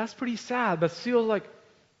 I mean, that's pretty sad, but still like,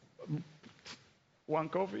 one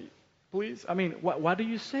coffee, please? I mean, what do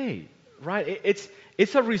you say, right?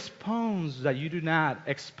 It's a response that you do not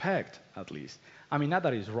expect, at least. I mean, not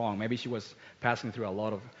that it's wrong. Maybe she was passing through a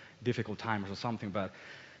lot of difficult times or something, but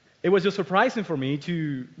it was just surprising for me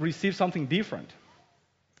to receive something different.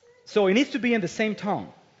 So it needs to be in the same tone.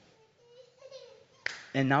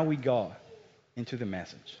 And now we go into the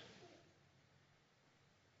message.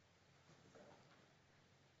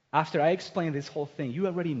 After I explain this whole thing, you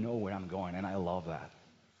already know where I'm going, and I love that.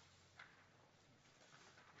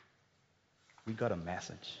 We got a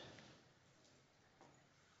message.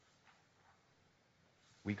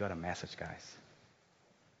 We got a message, guys.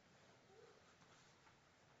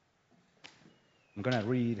 I'm going to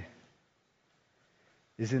read.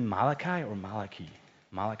 Is it Malachi or Malachi?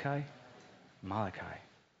 Malachi? Malachi.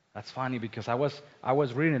 That's funny because I was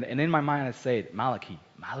reading it, and in my mind I said Malachi.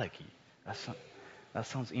 Malachi. That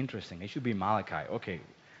sounds interesting. It should be Malachi. Okay,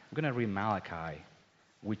 I'm going to read Malachi,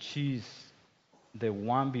 which is the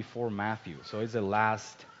one before Matthew. So it's the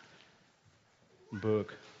last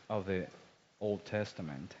book of the Old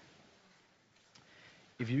Testament.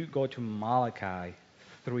 If you go to Malachi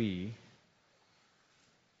 3,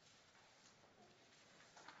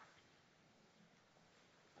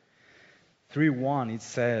 it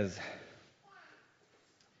says,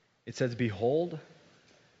 Behold,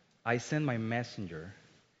 I send my messenger,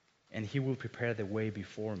 and he will prepare the way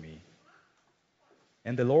before me.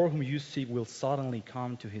 And the Lord whom you seek will suddenly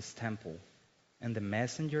come to his temple, and the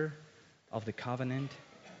messenger of the covenant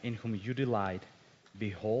in whom you delight,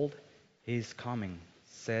 behold, he is coming,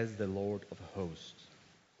 says the Lord of hosts.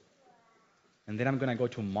 And then I'm going to go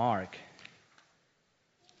to Mark.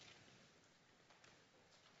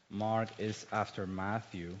 Mark is after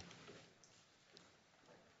Matthew.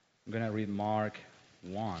 I'm going to read Mark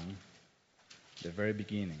 1, the very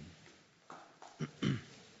beginning.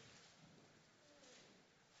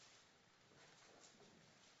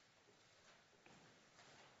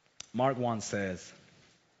 Mark 1 says,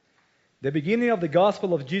 the beginning of the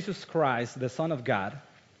gospel of Jesus Christ, the Son of God,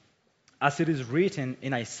 as it is written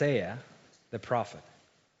in Isaiah, the prophet.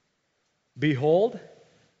 Behold,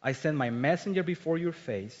 I send my messenger before your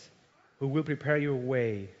face, who will prepare your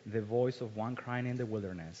way, the voice of one crying in the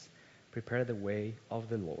wilderness. Prepare the way of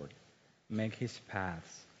the Lord. Make his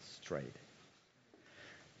paths straight.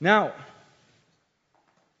 Now,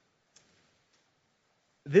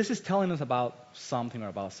 this is telling us about something or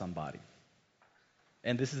about somebody.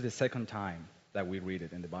 And this is the second time that we read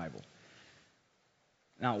it in the Bible.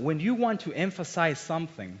 Now, when you want to emphasize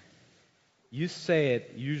something, you say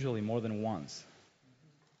it usually more than once.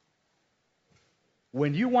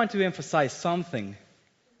 When you want to emphasize something,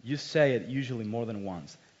 you say it usually more than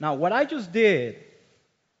once. Now, what I just did,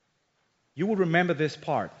 you will remember this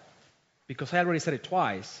part, because I already said it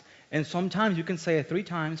twice. And sometimes you can say it 3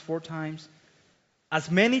 times, 4 times, as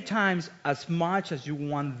many times, as much as you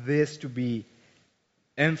want this to be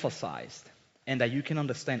emphasized, and that you can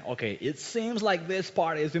understand, okay, it seems like this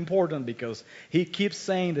part is important because he keeps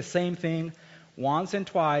saying the same thing once and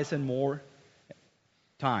twice and more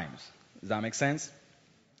times. Does that make sense?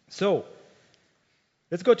 So,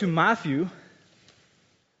 let's go to Matthew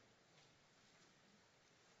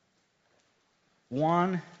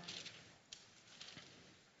 1.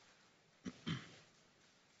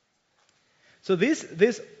 So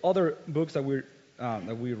these other books that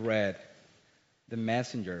we read, the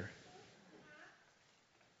messenger.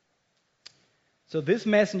 So this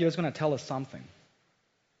messenger is going to tell us something,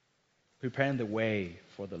 preparing the way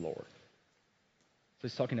for the Lord. So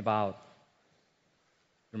he's talking about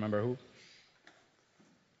Remember who?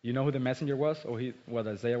 You know who the messenger was, or what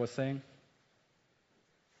Isaiah was saying?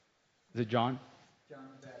 Is it John?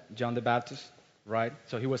 John the Baptist, right?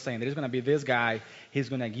 So he was saying there's going to be this guy, he's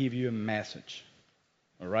going to give you a message.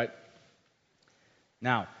 All right?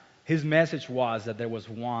 Now, his message was that there was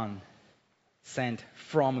one sent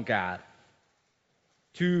from God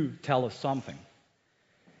to tell us something.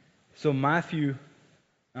 So Matthew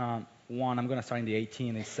 1, I'm going to start in the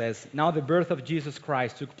 18. It says, "Now the birth of Jesus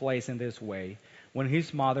Christ took place in this way. When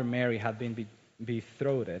his mother Mary had been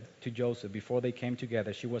betrothed to Joseph, before they came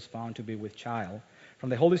together, she was found to be with child from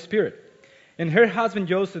the Holy Spirit. And her husband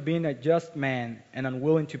Joseph, being a just man and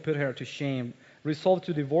unwilling to put her to shame, resolved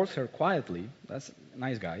to divorce her quietly." That's a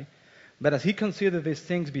nice guy. "But as he considered these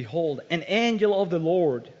things, behold, an angel of the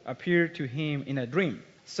Lord appeared to him in a dream,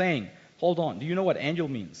 saying," hold on, do you know what angel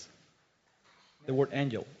means? The word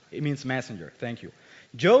angel. It means messenger. Thank you.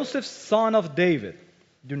 "Joseph, son of David,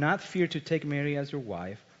 do not fear to take Mary as your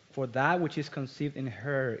wife, for that which is conceived in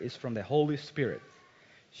her is from the Holy Spirit.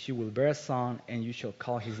 She will bear a son, and you shall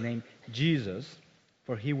call his name Jesus,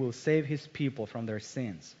 for he will save his people from their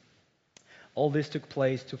sins. All this took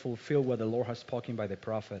place to fulfill what the Lord has spoken by the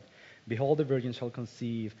prophet. Behold, the virgin shall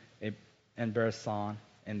conceive and bear a son,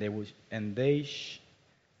 and they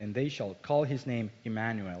shall call his name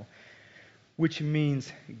Emmanuel, which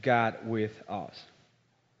means God with us."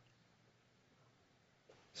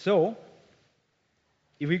 So,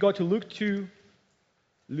 if we go to Luke 2,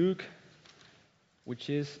 which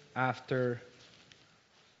is after,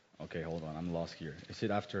 okay, hold on, I'm lost here. Is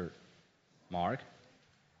it after Mark?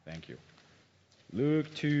 Thank you.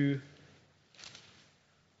 Luke 2.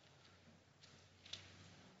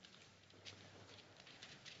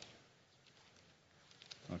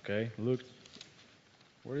 Okay, Luke,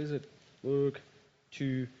 where is it? Luke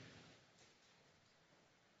 2.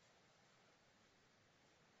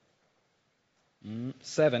 Mm,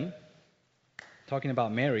 7, talking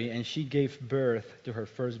about Mary, "And she gave birth to her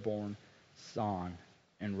firstborn son,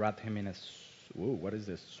 and wrapped him in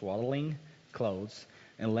swaddling clothes,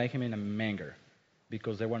 and laid him in a manger,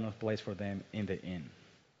 because there was no place for them in the inn."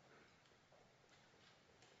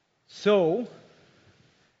 So,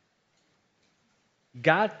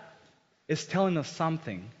 God is telling us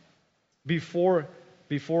something before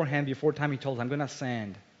time. He told us, "I'm going to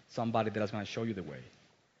send somebody that is going to show you the way."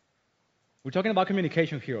 We're talking about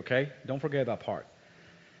communication here, okay? Don't forget that part.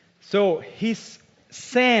 So he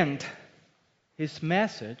sent his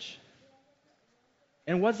message.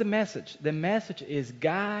 And what's the message? The message is,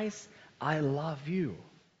 guys, I love you.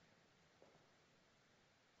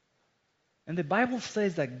 And the Bible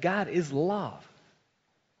says that God is love.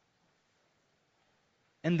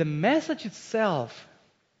 And the message itself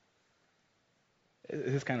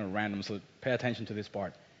is kind of random, so pay attention to this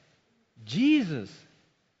part. Jesus,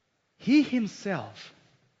 he himself,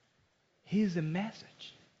 he is the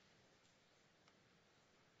message.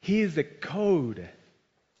 He is the code.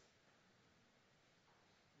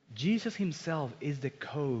 Jesus himself is the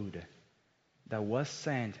code that was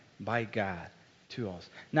sent by God to us.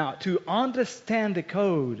 Now, to understand the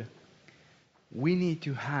code, we need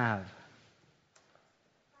to have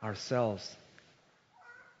ourselves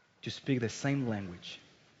to speak the same language.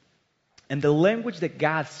 And the language that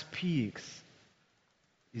God speaks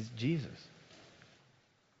is Jesus.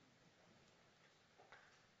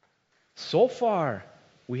 So far,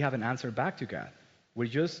 we haven't answered back to God. We're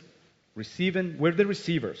just receiving, we're the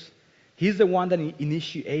receivers. He's the one that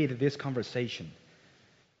initiated this conversation.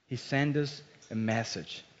 He sent us a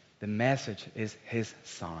message. The message is his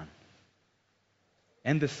Son.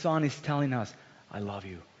 And the Son is telling us, I love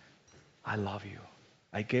you. I love you.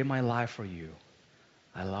 I gave my life for you.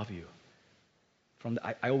 I love you.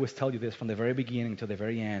 I always tell you this, from the very beginning to the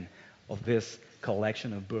very end of this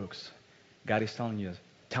collection of books, God is telling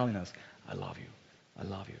us, I love you. I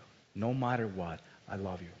love you. No matter what, I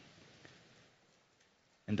love you.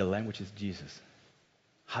 And the language is Jesus.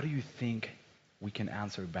 How do you think we can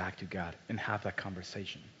answer back to God and have that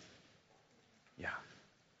conversation? Yeah,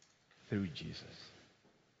 through Jesus.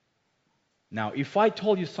 Now, if I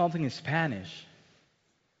told you something in Spanish,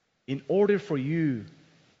 in order for you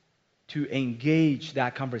to engage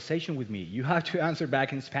that conversation with me, you have to answer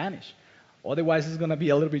back in Spanish. Otherwise, it's going to be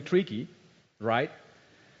a little bit tricky, right?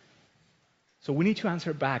 So we need to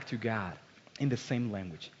answer back to God in the same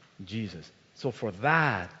language, Jesus. So for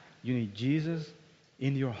that, you need Jesus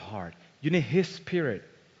in your heart. You need His Spirit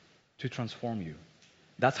to transform you.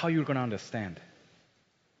 That's how you're going to understand.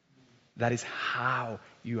 That is how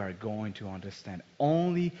you are going to understand.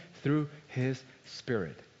 Only through His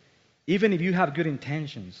Spirit. Even if you have good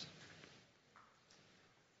intentions,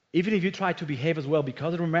 Even if you try to behave as well,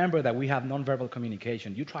 because remember that we have nonverbal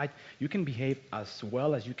communication, you can behave as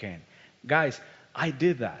well as you can. Guys, I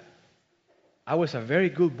did that. I was a very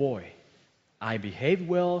good boy. I behaved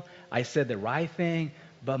well, I said the right thing,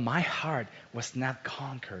 but my heart was not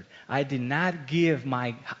conquered. I did not give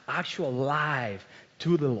my actual life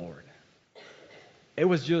to the Lord. It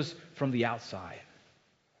was just from the outside.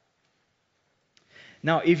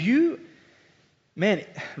 Now, if you, man,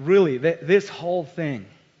 really, this whole thing,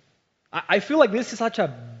 I feel like this is such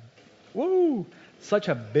a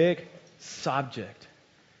big subject.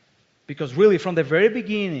 Because really, from the very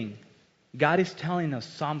beginning, God is telling us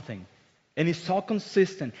something. And He's so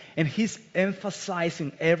consistent. And He's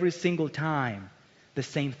emphasizing every single time the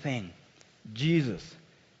same thing. Jesus.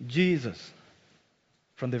 Jesus.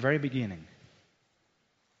 From the very beginning.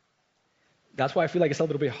 That's why I feel like it's a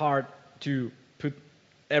little bit hard to put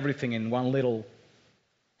everything in one little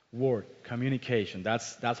word, communication.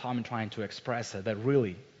 That's how I'm trying to express it, that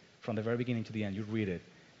really, from the very beginning to the end, you read it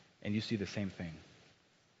and you see the same thing.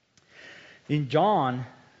 In John,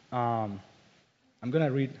 I'm going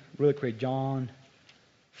to read really quick, John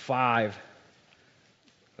 5.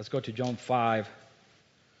 Let's go to John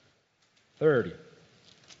 5:30.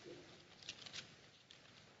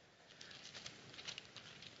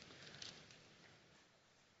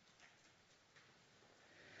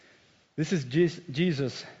 This is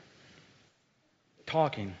Jesus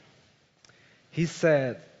talking. He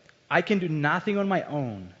said, I can do nothing on my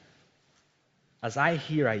own. As I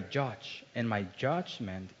hear, I judge, and my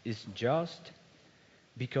judgment is just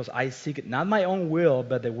because I seek not my own will,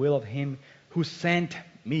 but the will of Him who sent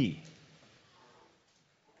me.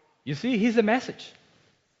 You see, He's the message.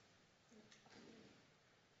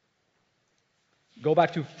 Go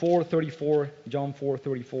back to 4:34, John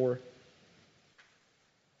 4:34.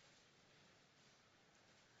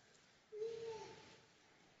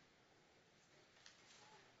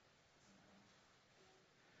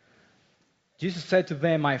 Jesus said to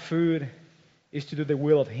them, my food is to do the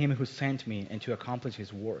will of Him who sent me and to accomplish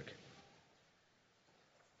His work.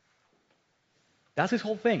 That's His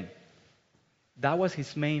whole thing. That was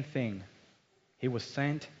His main thing. He was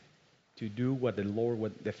sent to do what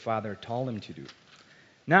the Father told Him to do.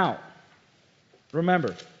 Now,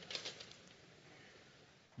 remember,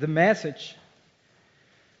 the message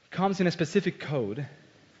comes in a specific code.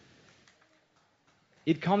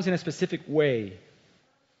 It comes in a specific way.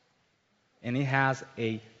 And it has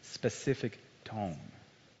a specific tone.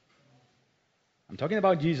 I'm talking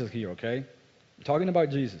about Jesus here, okay? I'm talking about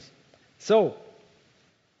Jesus. So,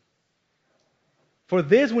 for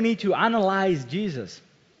this we need to analyze Jesus.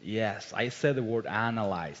 Yes, I said the word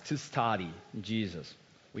analyze, to study Jesus.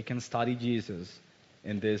 We can study Jesus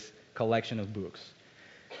in this collection of books.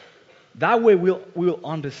 That way we'll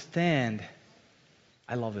understand,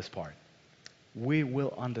 I love this part, we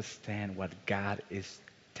will understand what God is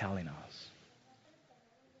telling us.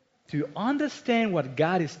 To understand what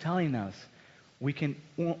God is telling us, we can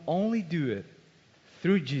only do it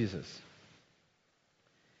through Jesus.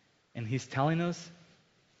 And He's telling us,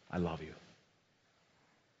 I love you.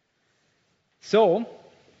 So,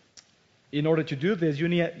 in order to do this,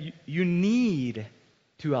 you need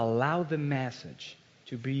to allow the message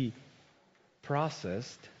to be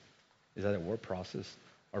processed. Is that a word, processed?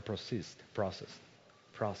 Or processed?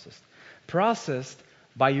 Processed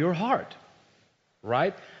by your heart.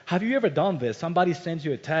 Right? Have you ever done this? Somebody sends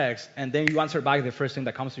you a text, and then you answer back the first thing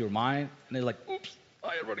that comes to your mind, and they're like, oops,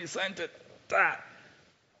 I already sent it.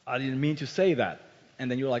 I didn't mean to say that.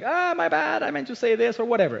 And then you're like, my bad, I meant to say this, or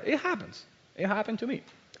whatever. It happens. It happened to me.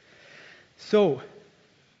 So,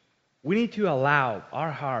 we need to allow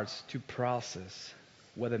our hearts to process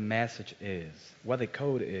what the message is, what the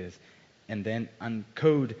code is, and then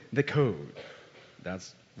uncode the code.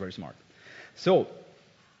 That's very smart. So,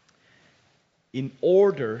 in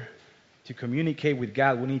order to communicate with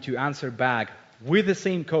God, we need to answer back with the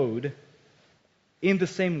same code, in the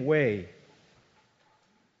same way,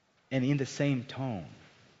 and in the same tone.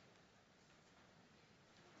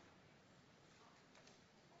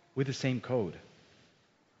 With the same code,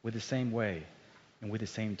 with the same way, and with the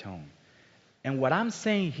same tone. And what I'm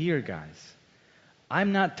saying here, guys,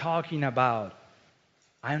 I'm not talking about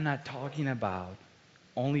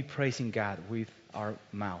only praising God with our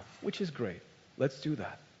mouth, which is great. Let's do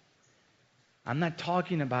that. I'm not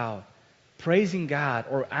talking about praising God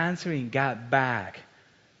or answering God back,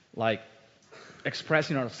 like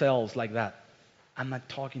expressing ourselves like that. I'm not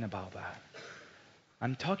talking about that.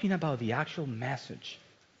 I'm talking about the actual message,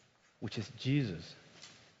 which is Jesus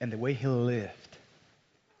and the way He lived.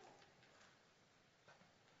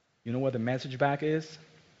 You know what the message back is?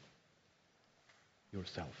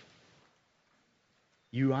 yourself.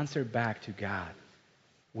 You answer back to God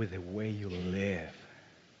with the way you live.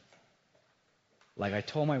 Like I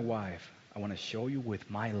told my wife, I want to show you with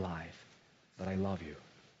my life that I love you.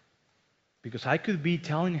 Because I could be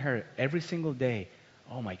telling her every single day,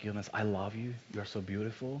 oh my goodness, I love you, you're so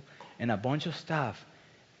beautiful, and a bunch of stuff,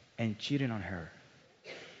 and cheating on her.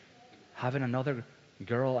 Having another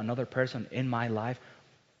girl, another person in my life,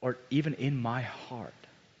 or even in my heart.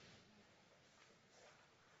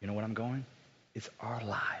 You know what I'm going? It's our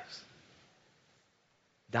lives.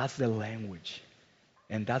 That's the language.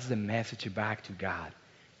 And that's the message back to God.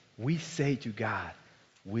 We say to God,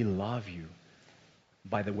 we love you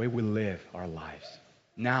by the way we live our lives.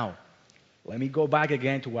 Now, let me go back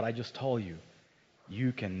again to what I just told you.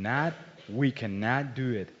 We cannot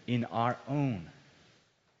do it in our own.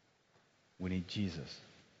 We need Jesus.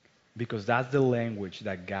 Because that's the language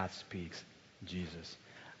that God speaks, Jesus.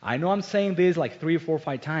 I know I'm saying this like 3, 4,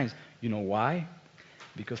 5 times. You know why?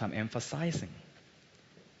 Because I'm emphasizing.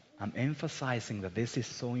 I'm emphasizing that this is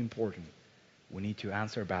so important. We need to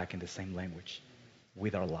answer back in the same language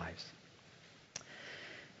with our lives.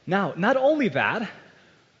 Now, not only that,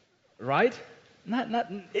 right?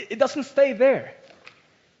 It doesn't stay there.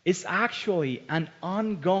 It's actually an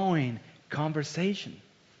ongoing conversation.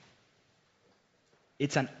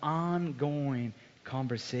 It's an ongoing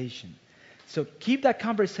conversation. So keep that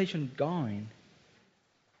conversation going.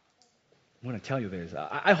 I'm going to tell you this.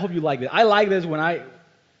 I hope you like this. I like this when I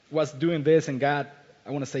was doing this and God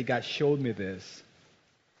showed me this.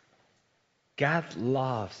 God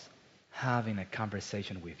loves having a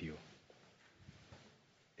conversation with you.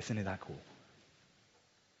 Isn't it that cool?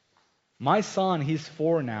 My son, he's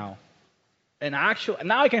 4 now. And actually,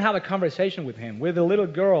 now I can have a conversation with him. With the little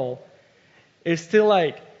girl, it's still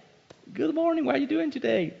like, good morning, what are you doing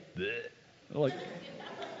today? Like,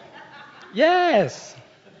 yes.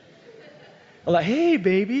 Like, hey,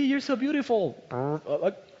 baby, you're so beautiful.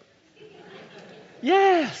 Like,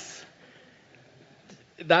 yes.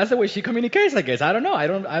 That's the way she communicates, I guess. I don't know. I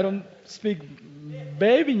don't speak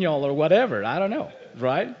Babygnon or whatever. I don't know,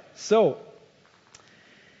 right? So,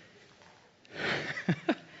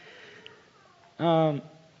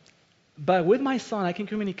 but with my son, I can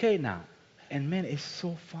communicate now. And man, it's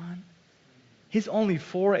so fun. He's only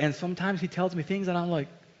 4, and sometimes he tells me things, and I'm like,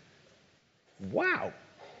 wow,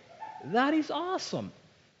 that is awesome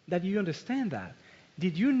that you understand that.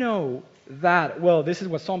 Did you know that, well, this is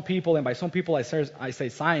what some people, and by some people I say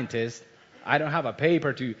scientists, I don't have a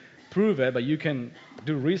paper to prove it, but you can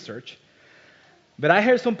do research. But I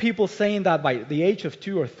heard some people saying that by the age of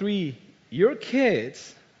 2 or 3, your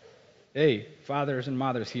kids, hey, fathers and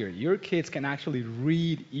mothers here, your kids can actually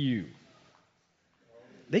read you.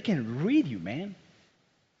 They can read you, man.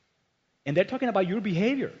 And they're talking about your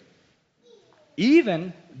behavior.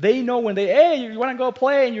 Even they know when hey, you want to go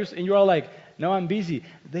play, and you're all like, no, I'm busy.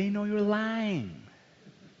 They know you're lying.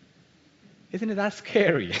 Isn't it that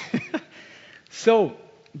scary? So,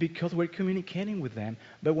 because we're communicating with them,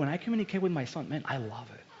 but when I communicate with my son, man, I love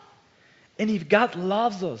it. And if God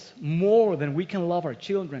loves us more than we can love our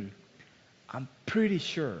children, I'm pretty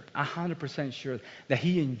sure, 100% sure, that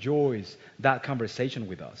He enjoys that conversation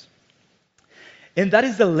with us. And that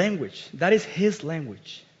is the language. That is His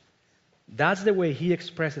language. That's the way He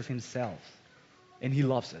expresses Himself. And He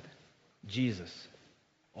loves it. Jesus.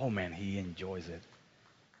 Oh man, He enjoys it.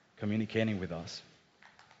 Communicating with us.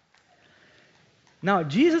 Now,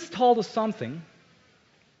 Jesus told us something.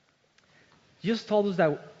 Jesus told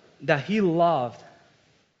us that He loved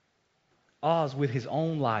us with His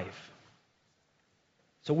own life.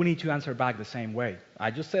 So we need to answer back the same way.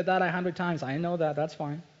 I just said that 100 times. I know that. That's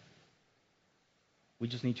fine. We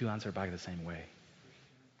just need to answer back the same way.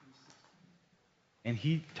 And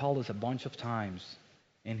He told us a bunch of times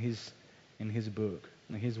in His book,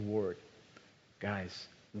 in His word, guys,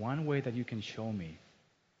 one way that you can show me,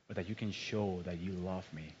 or that you can show that you love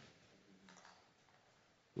me,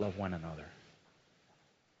 love one another.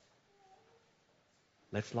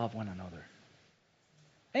 Let's love one another.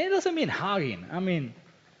 And it doesn't mean hugging. I mean,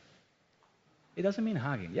 it doesn't mean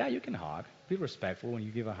hugging. Yeah, you can hug. Be respectful when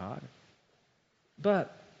you give a hug.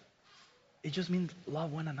 But it just means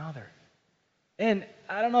love one another. And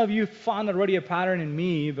I don't know if you found already a pattern in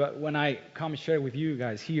me, but when I come share with you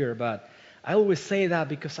guys here, but I always say that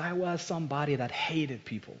because I was somebody that hated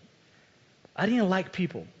people. I didn't like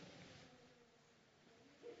people.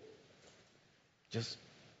 Just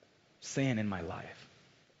sin in my life.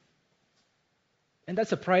 And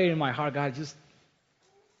that's a prayer in my heart, God,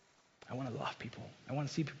 I want to love people. I want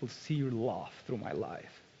to see people see your love through my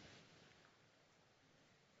life.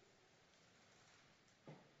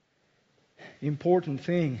 important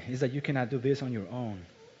thing is that you cannot do this on your own.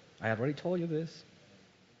 I already told you this.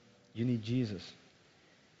 You need Jesus.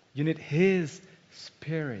 You need His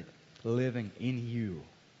Spirit living in you.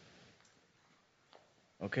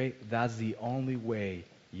 Okay? That's the only way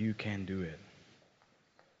you can do it.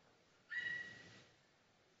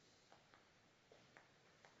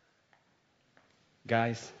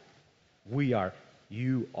 Guys,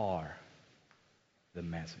 you are the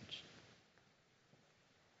message.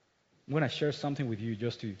 I'm going to share something with you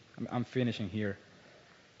I'm finishing here.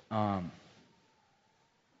 I'm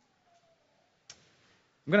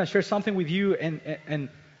going to share something with you, and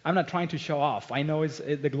I'm not trying to show off. I know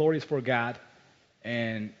the glory is for God,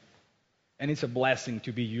 and it's a blessing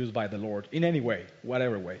to be used by the Lord in any way,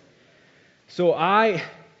 whatever way. So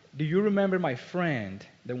do you remember my friend,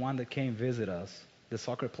 the one that came visit us, the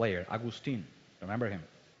soccer player, Agustin? Remember him?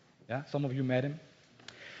 Yeah, some of you met him.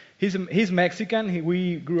 He's Mexican.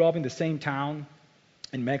 We grew up in the same town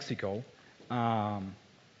in Mexico.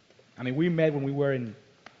 We met when we were in,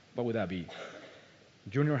 what would that be?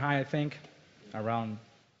 Junior high, I think, around,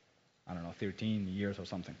 13 years or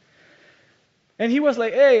something. And he was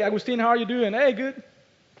like, "Hey, Agustin, how are you doing?" "Hey, good."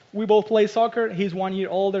 We both play soccer. He's 1 year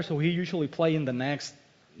older, so he usually play in the next,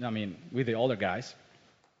 with the older guys.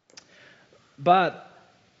 But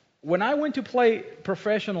when I went to play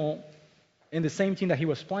professional in the same team that he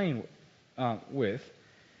was playing with,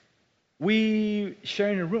 we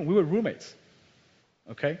sharing a room. We were roommates.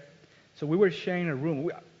 Okay? So we were sharing a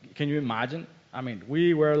room. Can you imagine?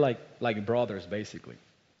 We were like brothers, basically.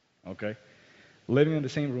 Okay? Living in the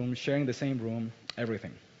same room, sharing the same room,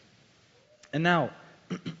 everything. And now,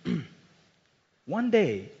 one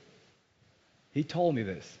day, he told me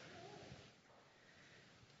this.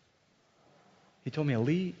 He told me,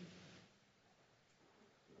 "Ali,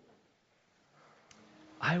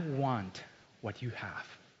 I want what you have."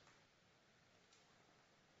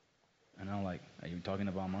 And I'm like, "Are you talking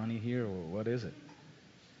about money here, or what is it?"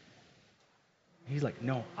 He's like,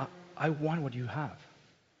 "No, I want what you have."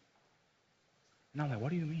 And I'm like, "What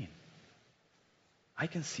do you mean?" "I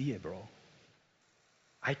can see it, bro.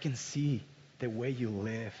 I can see the way you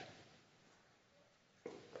live.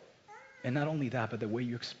 And not only that, but the way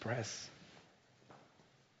you express,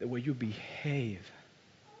 the way you behave.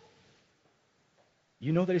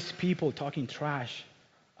 You know there's people talking trash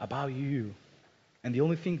about you, and the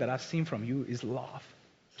only thing that I've seen from you is love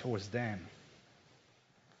towards them."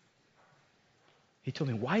 He told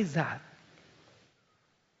me, "Why is that?"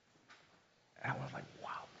 And I was like,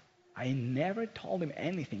 wow. I never told him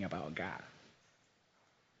anything about God.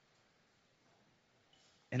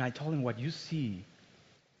 And I told him, "What you see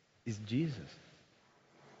is Jesus."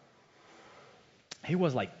 He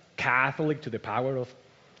was like Catholic to the power of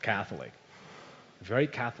Catholic. Very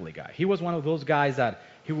Catholic guy. He was one of those guys that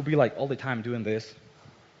he would be like all the time doing this.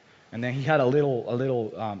 And then he had a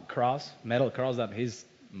little cross, metal cross that his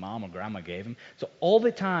mom or grandma gave him. So all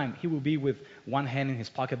the time he would be with one hand in his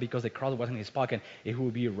pocket because the cross wasn't in his pocket. He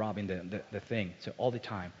would be rubbing the thing. So all the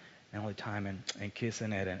time and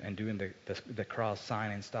kissing it and doing the cross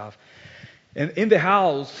sign and stuff. And in the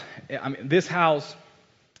house, this house,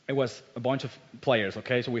 it was a bunch of players,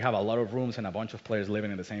 okay? So we have a lot of rooms and a bunch of players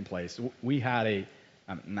living in the same place. We had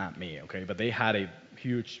not me, okay, but they had a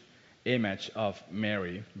huge image of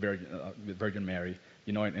Mary, Virgin Mary,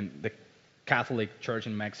 and the Catholic Church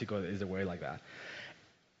in Mexico is the way like that.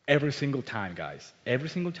 Every single time, guys, every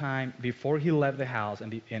single time before he left the house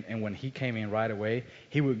and when he came in right away,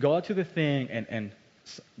 he would go to the thing and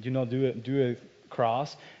do a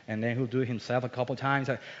cross, and then he'll do it himself a couple times.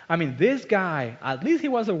 This guy, at least he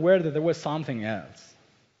was aware that there was something else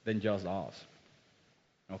than just us.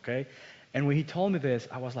 Okay? And when he told me this,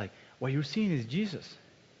 I was like, "What you're seeing is Jesus."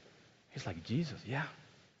 He's like, "Jesus? Yeah.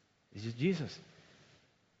 It's just Jesus.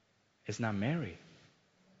 It's not Mary.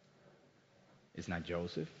 It's not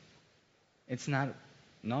Joseph. It's not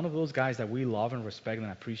none of those guys that we love and respect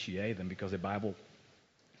and appreciate them because the Bible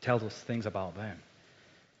tells us things about them."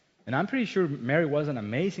 And I'm pretty sure Mary was an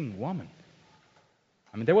amazing woman.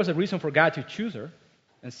 There was a reason for God to choose her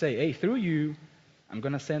and say, "Hey, through you, I'm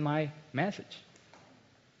going to send my message."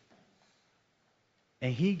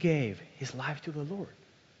 And he gave his life to the Lord.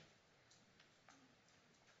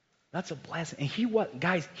 That's a blessing. And he was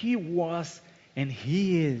and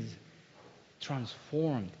he is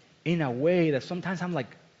transformed in a way that sometimes I'm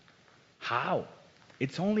like, how?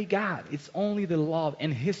 It's only God. It's only the love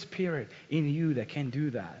and His Spirit in you that can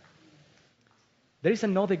do that. There is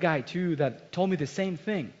another guy too that told me the same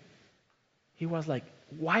thing. He was like,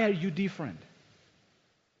 "Why are you different?"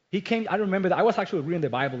 I remember that I was actually reading the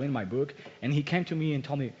Bible in my book, and he came to me and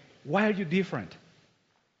told me, "Why are you different?"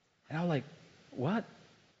 And I was like, what?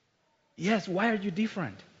 Yes, why are you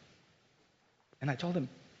different? And I told him,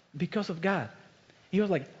 because of God. He was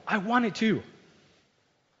like, I wanted to.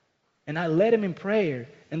 And I led him in prayer.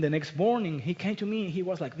 And the next morning, he came to me and he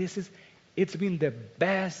was like, it's been the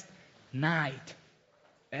best night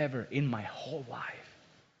ever in my whole life.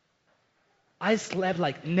 I slept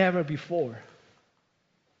like never before.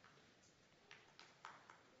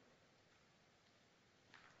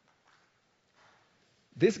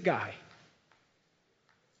 This guy,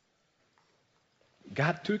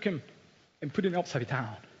 God took him and put him upside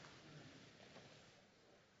down.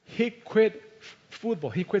 He quit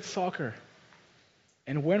football, he quit soccer,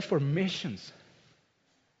 and went for missions.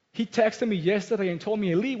 He texted me yesterday and told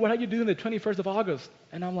me, Lee, what are you doing the 21st of August?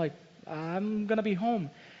 And I'm like, I'm going to be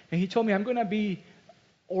home. And he told me, I'm going to be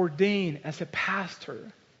ordained as a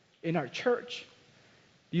pastor in our church.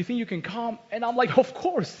 Do you think you can come? And I'm like, of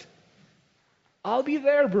course. I'll be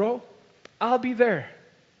there, bro. I'll be there.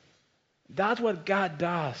 That's what God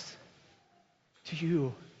does to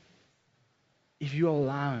you if you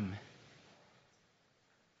allow Him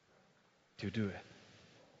to do it.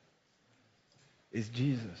 It's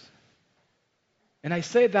Jesus. And I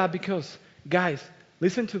say that because, guys,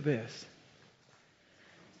 listen to this.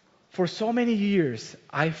 For so many years,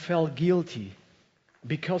 I felt guilty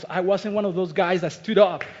because I wasn't one of those guys that stood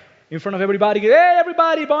up in front of everybody. Hey,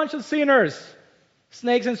 everybody, bunch of sinners,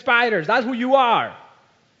 snakes and spiders. That's who you are.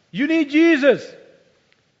 You need Jesus.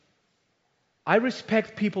 I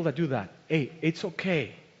respect people that do that. Hey, it's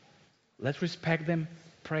okay. Let's respect them,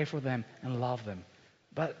 pray for them, and love them.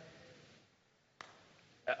 But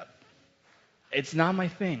it's not my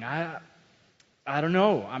thing. I don't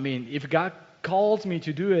know. I mean, if God calls me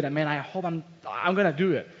to do it, I mean, I hope I'm going to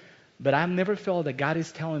do it. But I've never felt that God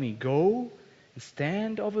is telling me, go and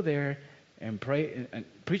stand over there and pray and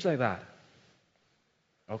preach like that.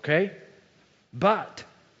 Okay? But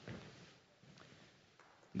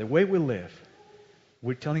the way we live,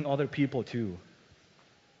 we're telling other people too.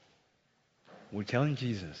 We're telling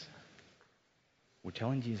Jesus. We're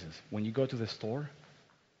telling Jesus. When you go to the store,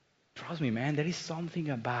 trust me, man, there is something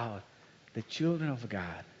about the children of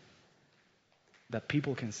God that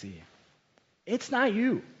people can see. It's not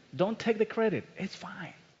you. Don't take the credit. It's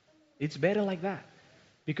fine. It's better like that.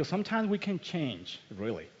 Because sometimes we can change,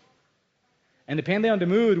 really. And depending on the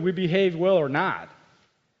mood, we behave well or not.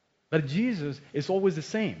 But Jesus is always the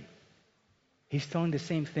same. He's telling the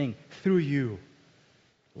same thing through you.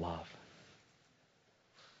 Love.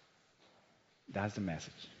 That's the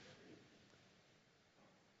message.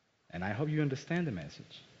 And I hope you understand the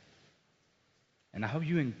message. And I hope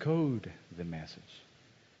you encode the message.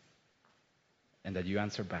 And that you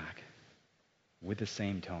answer back with the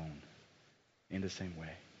same tone, in the same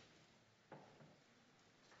way.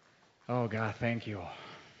 Oh, God, thank you.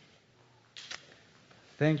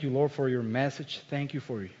 Thank you, Lord, for your message. Thank you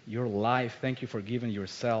for your life. Thank you for giving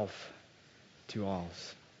yourself to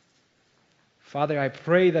us. Father, I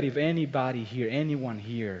pray that if anybody here, anyone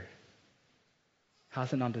here,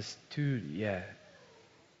 hasn't understood yet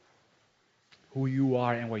who you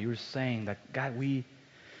are and what you're saying, that God,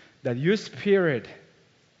 that your Spirit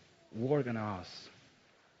works on us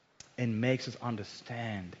and makes us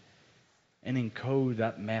understand and encode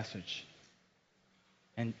that message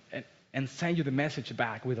and send you the message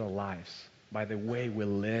back with our lives by the way we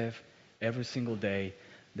live every single day,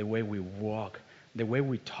 the way we walk, the way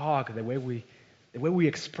we talk, the way we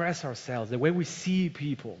express ourselves, the way we see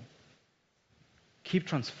people. Keep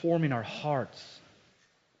transforming our hearts.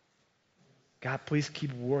 God, please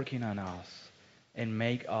keep working on us and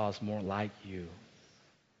make us more like you.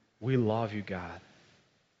 We love you, God.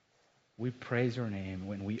 We praise your name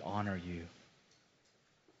when we honor you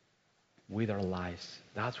with our lives.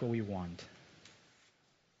 That's what we want.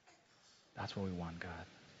 That's what we want, God.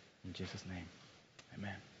 In Jesus' name,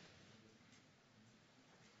 amen.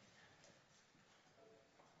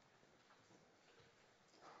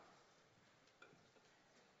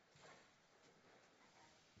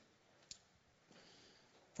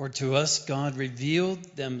 For to us God revealed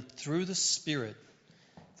them through the Spirit.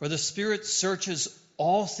 For the Spirit searches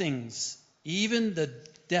all things, even the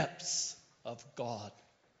depths of God.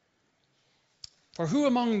 For who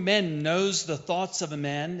among men knows the thoughts of a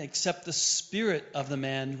man except the spirit of the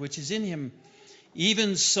man which is in him?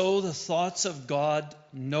 Even so the thoughts of God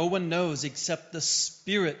no one knows except the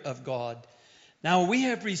Spirit of God. Now we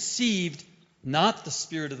have received not the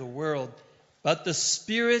spirit of the world, but the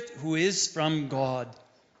Spirit who is from God,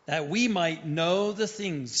 that we might know the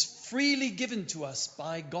things freely given to us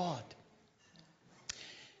by God.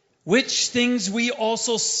 Which things we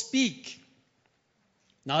also speak,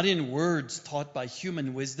 not in words taught by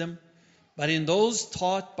human wisdom, but in those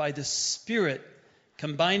taught by the Spirit,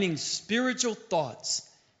 combining spiritual thoughts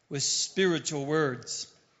with spiritual words.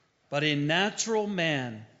 But a natural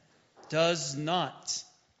man does not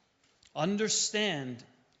understand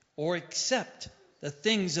or accept the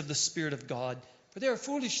things of the Spirit of God, for they are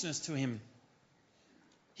foolishness to him.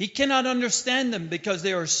 He cannot understand them because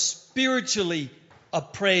they are spiritually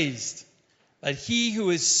appraised. But he who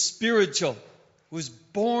is spiritual, who is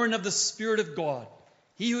born of the Spirit of God,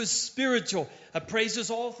 he who is spiritual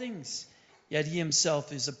appraises all things, yet he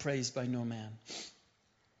himself is appraised by no man.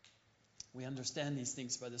 We understand these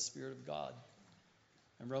things by the Spirit of God.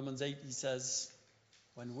 In Romans 8, he says,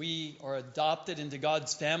 when we are adopted into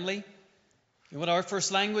God's family, you know what our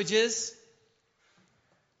first language is?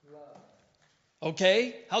 Love.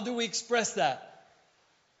 Okay, how do we express that?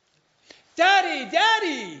 Daddy,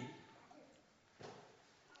 Daddy!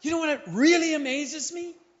 You know what really amazes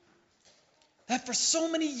me? That for so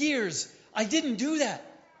many years, I didn't do that.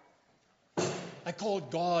 I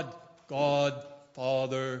called God, God,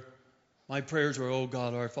 Father. My prayers were, oh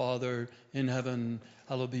God, our Father in heaven,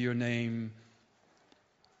 hallowed be your name.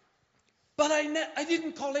 But I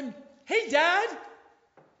didn't call him, hey, Dad.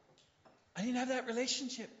 I didn't have that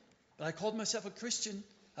relationship. But I called myself a Christian.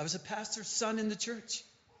 I was a pastor's son in the church.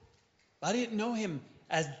 But I didn't know him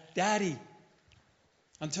as Daddy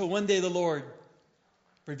until one day the Lord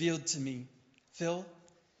revealed to me, Phil,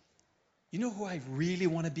 you know who I really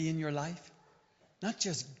want to be in your life? Not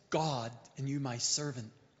just God and you my servant.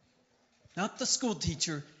 Not the school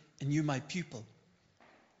teacher and you my pupil.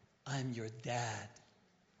 I'm your dad.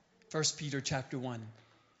 1 Peter chapter 1.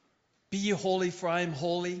 Be ye holy, for I am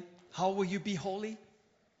holy. How will you be holy?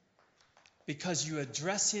 Because you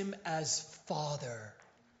address him as Father.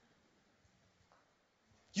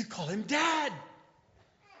 You call him Dad.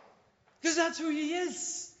 Because that's who he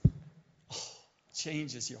is. Oh,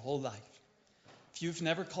 changes your whole life. If you've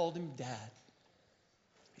never called him Dad,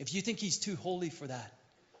 if you think he's too holy for that,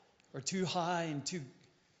 or too high and too,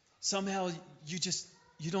 somehow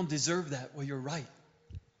you don't deserve that, well, you're right.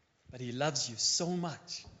 But he loves you so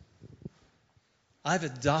much. I've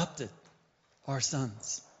adopted our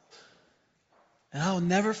sons. And I'll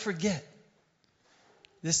never forget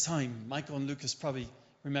this time. Michael and Lucas probably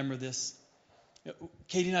remember this.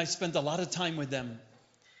 Katie and I spent a lot of time with them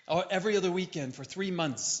every other weekend for 3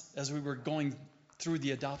 months as we were going through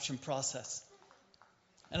the adoption process.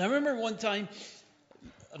 And I remember one time,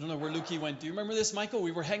 I don't know where Lukey went. Do you remember this, Michael?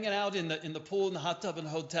 We were hanging out in the pool, in the hot tub in the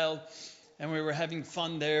hotel, and we were having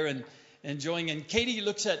fun there and enjoying. And Katie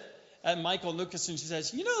looks at Michael and Lucas and she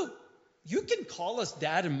says, you know, you can call us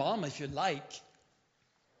Dad and Mom if you like.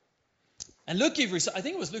 And Lukey, I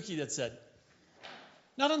think it was Lukey that said,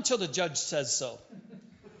 not until the judge says so.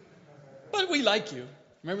 But we like you.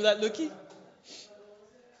 Remember that, Lukey?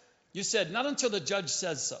 You said, not until the judge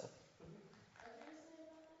says so.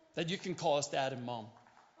 That you can call us Dad and Mom.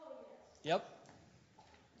 Yep.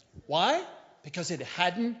 Why? Because it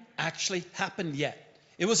hadn't actually happened yet.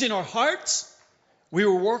 It was in our hearts. We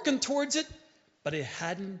were working towards it, but it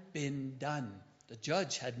hadn't been done. The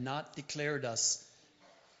judge had not declared us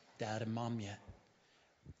Dad and Mom yet.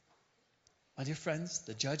 My dear friends,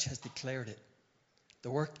 the judge has declared it.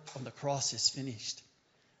 The work on the cross is finished.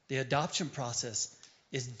 The adoption process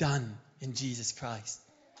is done in Jesus Christ.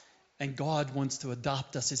 And God wants to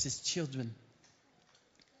adopt us as his children.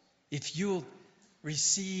 If you'll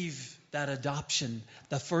receive that adoption,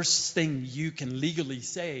 the first thing you can legally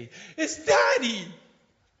say is Daddy!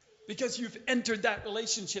 Because you've entered that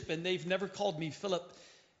relationship and they've never called me Philip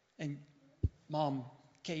and Mom,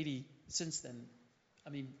 Katie, since then. I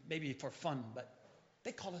mean, maybe for fun, but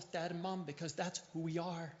they call us Dad and Mom because that's who we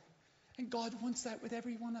are. And God wants that with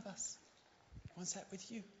every one of us. He wants that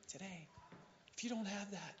with you today. If you don't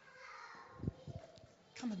have that,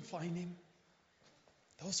 come and find him.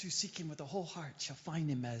 Those who seek him with a whole heart shall find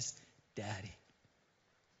him as Daddy.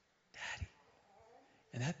 Daddy.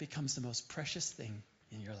 And that becomes the most precious thing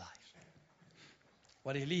in your life.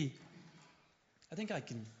 What Eli, I think I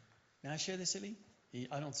can, may I share this, Eli?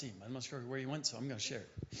 I don't see him. I'm not sure where he went, so I'm going to share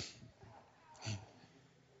it.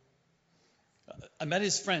 I met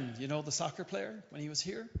his friend, you know, the soccer player, when he was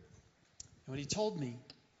here. And when he told me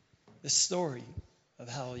this story of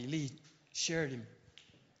how Eli shared him,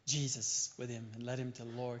 Jesus with him and led him to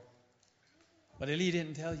the Lord. What Eli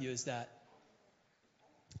didn't tell you is that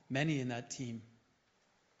many in that team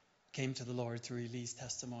came to the Lord through Eli's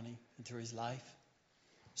testimony and through his life.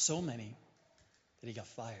 So many that he got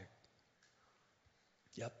fired.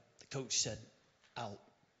 Yep, the coach said, out.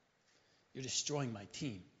 You're destroying my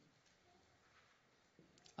team.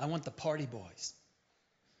 I want the party boys.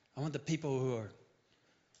 I want the people who are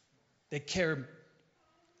that care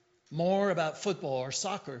more about football or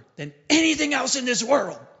soccer than anything else in this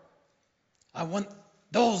world. I want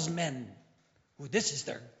those men who this is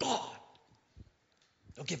their God.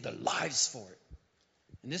 They'll give their lives for it.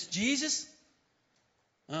 And this Jesus,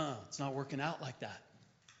 it's not working out like that.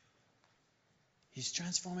 He's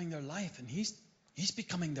transforming their life, and he's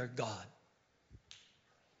becoming their God.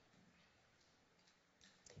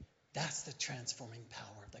 That's the transforming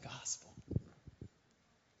power of the gospel.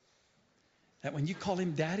 That when you call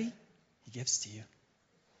him daddy, he gives to you.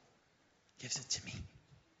 Gives it to me.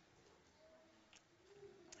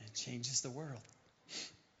 It changes the world.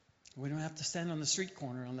 We don't have to stand on the street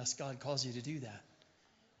corner unless God calls you to do that.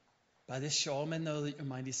 By this shall all men know that you're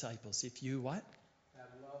my disciples. If you what? Have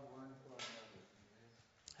love one for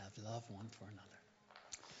another. Have love one for another.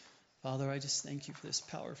 Father, I just thank you for this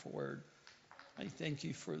powerful word. I thank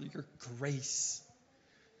you for your grace.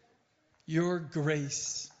 Your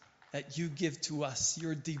grace that you give to us.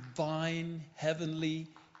 Your divine, heavenly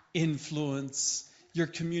influence. Your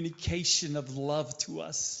communication of love to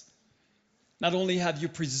us. Not only have you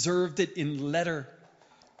preserved it in letter,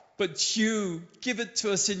 but you give it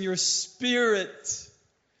to us in your spirit.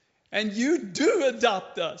 And you do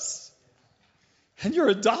adopt us. And your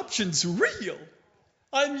adoption's real.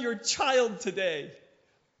 I'm your child today.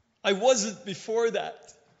 I wasn't before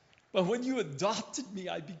that. But when you adopted me,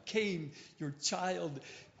 I became your child.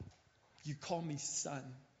 You call me son.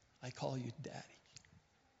 I call you daddy.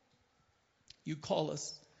 You call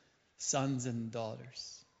us sons and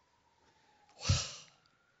daughters. Wow.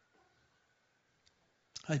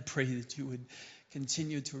 I pray that you would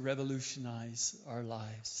continue to revolutionize our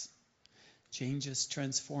lives. Change us,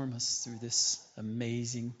 transform us through this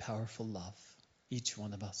amazing, powerful love. Each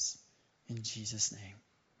one of us. In Jesus' name,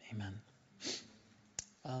 amen.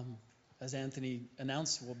 As Anthony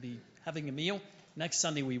announced, we'll be having a meal. Next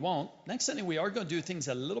Sunday we won't. Next Sunday we are going to do things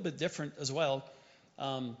a little bit different as well.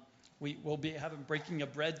 We will be having breaking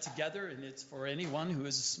of bread together, and it's for anyone who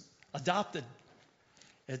is adopted.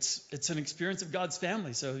 It's an experience of God's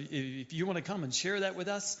family. So if you want to come and share that with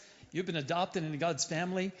us, you've been adopted into God's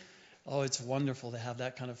family. Oh, it's wonderful to have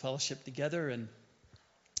that kind of fellowship together, and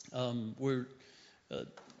we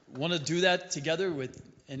want to do that together with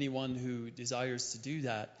anyone who desires to do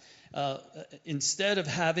that. Instead of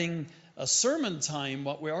having a sermon time,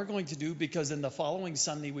 what we are going to do, because in the following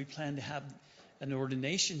Sunday we plan to have an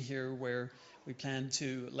ordination here where we plan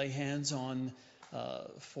to lay hands on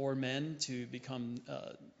 4 men to become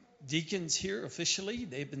deacons here officially.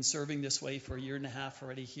 They've been serving this way for a year and a half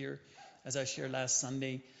already here, as I shared last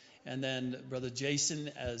Sunday. And then Brother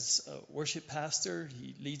Jason as worship pastor,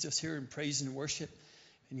 he leads us here in praise and worship.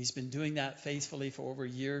 And he's been doing that faithfully for over a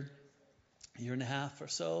year and a half or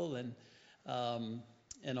so.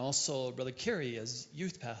 And also Brother Kerry as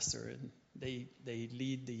youth pastor. And they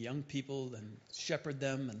lead the young people and shepherd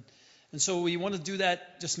them. And so we want to do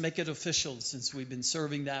that, just make it official since we've been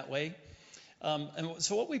serving that way. And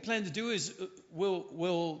so what we plan to do is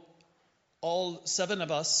we'll all 7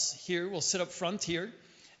 of us here will sit up front here.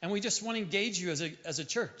 And we just want to engage you as a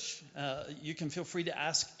church. You can feel free to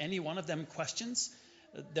ask any one of them questions.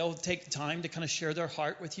 They'll take time to kind of share their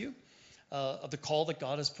heart with you of the call that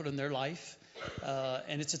God has put in their life.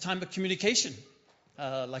 And it's a time of communication,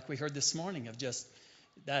 like we heard this morning, of just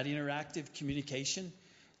that interactive communication.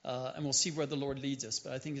 And we'll see where the Lord leads us.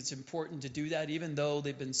 But I think it's important to do that, even though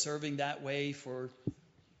they've been serving that way for,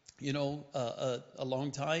 a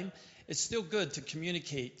long time. It's still good to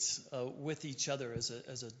communicate with each other as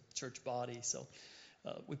a church body. So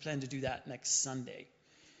we plan to do that next Sunday.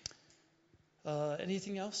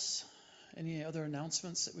 Anything else? Any other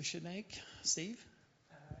announcements that we should make? Steve?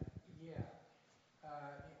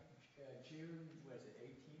 June, was it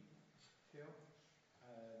 18th, Phil?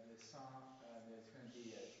 The song, there's going to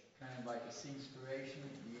be kind of like a Singspiration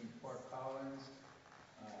in Fort Collins.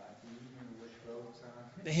 Do you remember which road's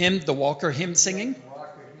on? The hymn, the Walker hymn singing? The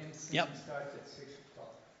Walker hymn singing starts at 6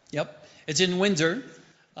 o'clock. Yep. It's in Windsor,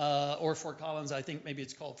 or Fort Collins. I think maybe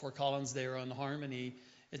it's called Fort Collins there on Harmony.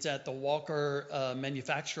 It's at the Walker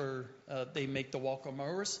manufacturer. They make the Walker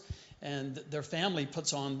mowers. And their family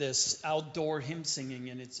puts on this outdoor hymn singing,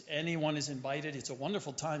 and anyone is invited. It's a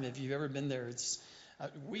wonderful time. If you've ever been there,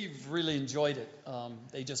 we've really enjoyed it.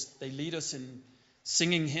 They lead us in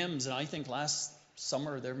singing hymns, and I think last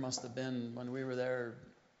summer there must have been, when we were there,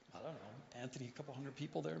 I don't know, Anthony, a couple hundred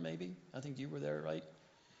people there maybe. I think you were there, right?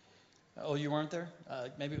 Oh, you weren't there?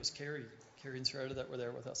 Maybe it was Carrie and Sarita that were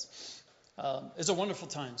there with us. It's a wonderful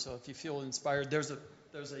time. So if you feel inspired, there's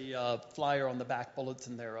a flyer on the back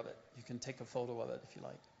bulletin there of it. You can take a photo of it if you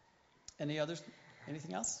like.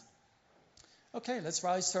 Anything else? Okay, let's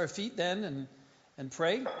rise to our feet then and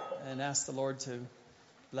pray and ask the Lord to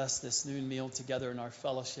bless this noon meal together in our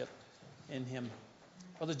fellowship in Him.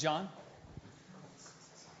 Brother John?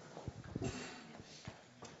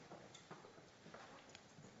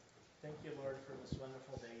 Thank you, Lord, for this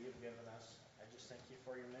wonderful day you've given us. I just thank you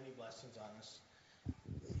for your many blessings on us.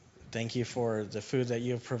 Thank you for the food that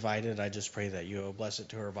you have provided. I just pray that you will bless it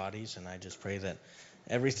to our bodies, and I just pray that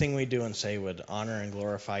everything we do and say would honor and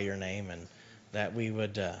glorify your name, and that we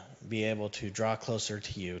would be able to draw closer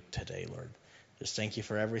to you today, Lord. Just thank you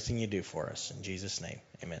for everything you do for us. In Jesus' name,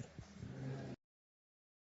 amen.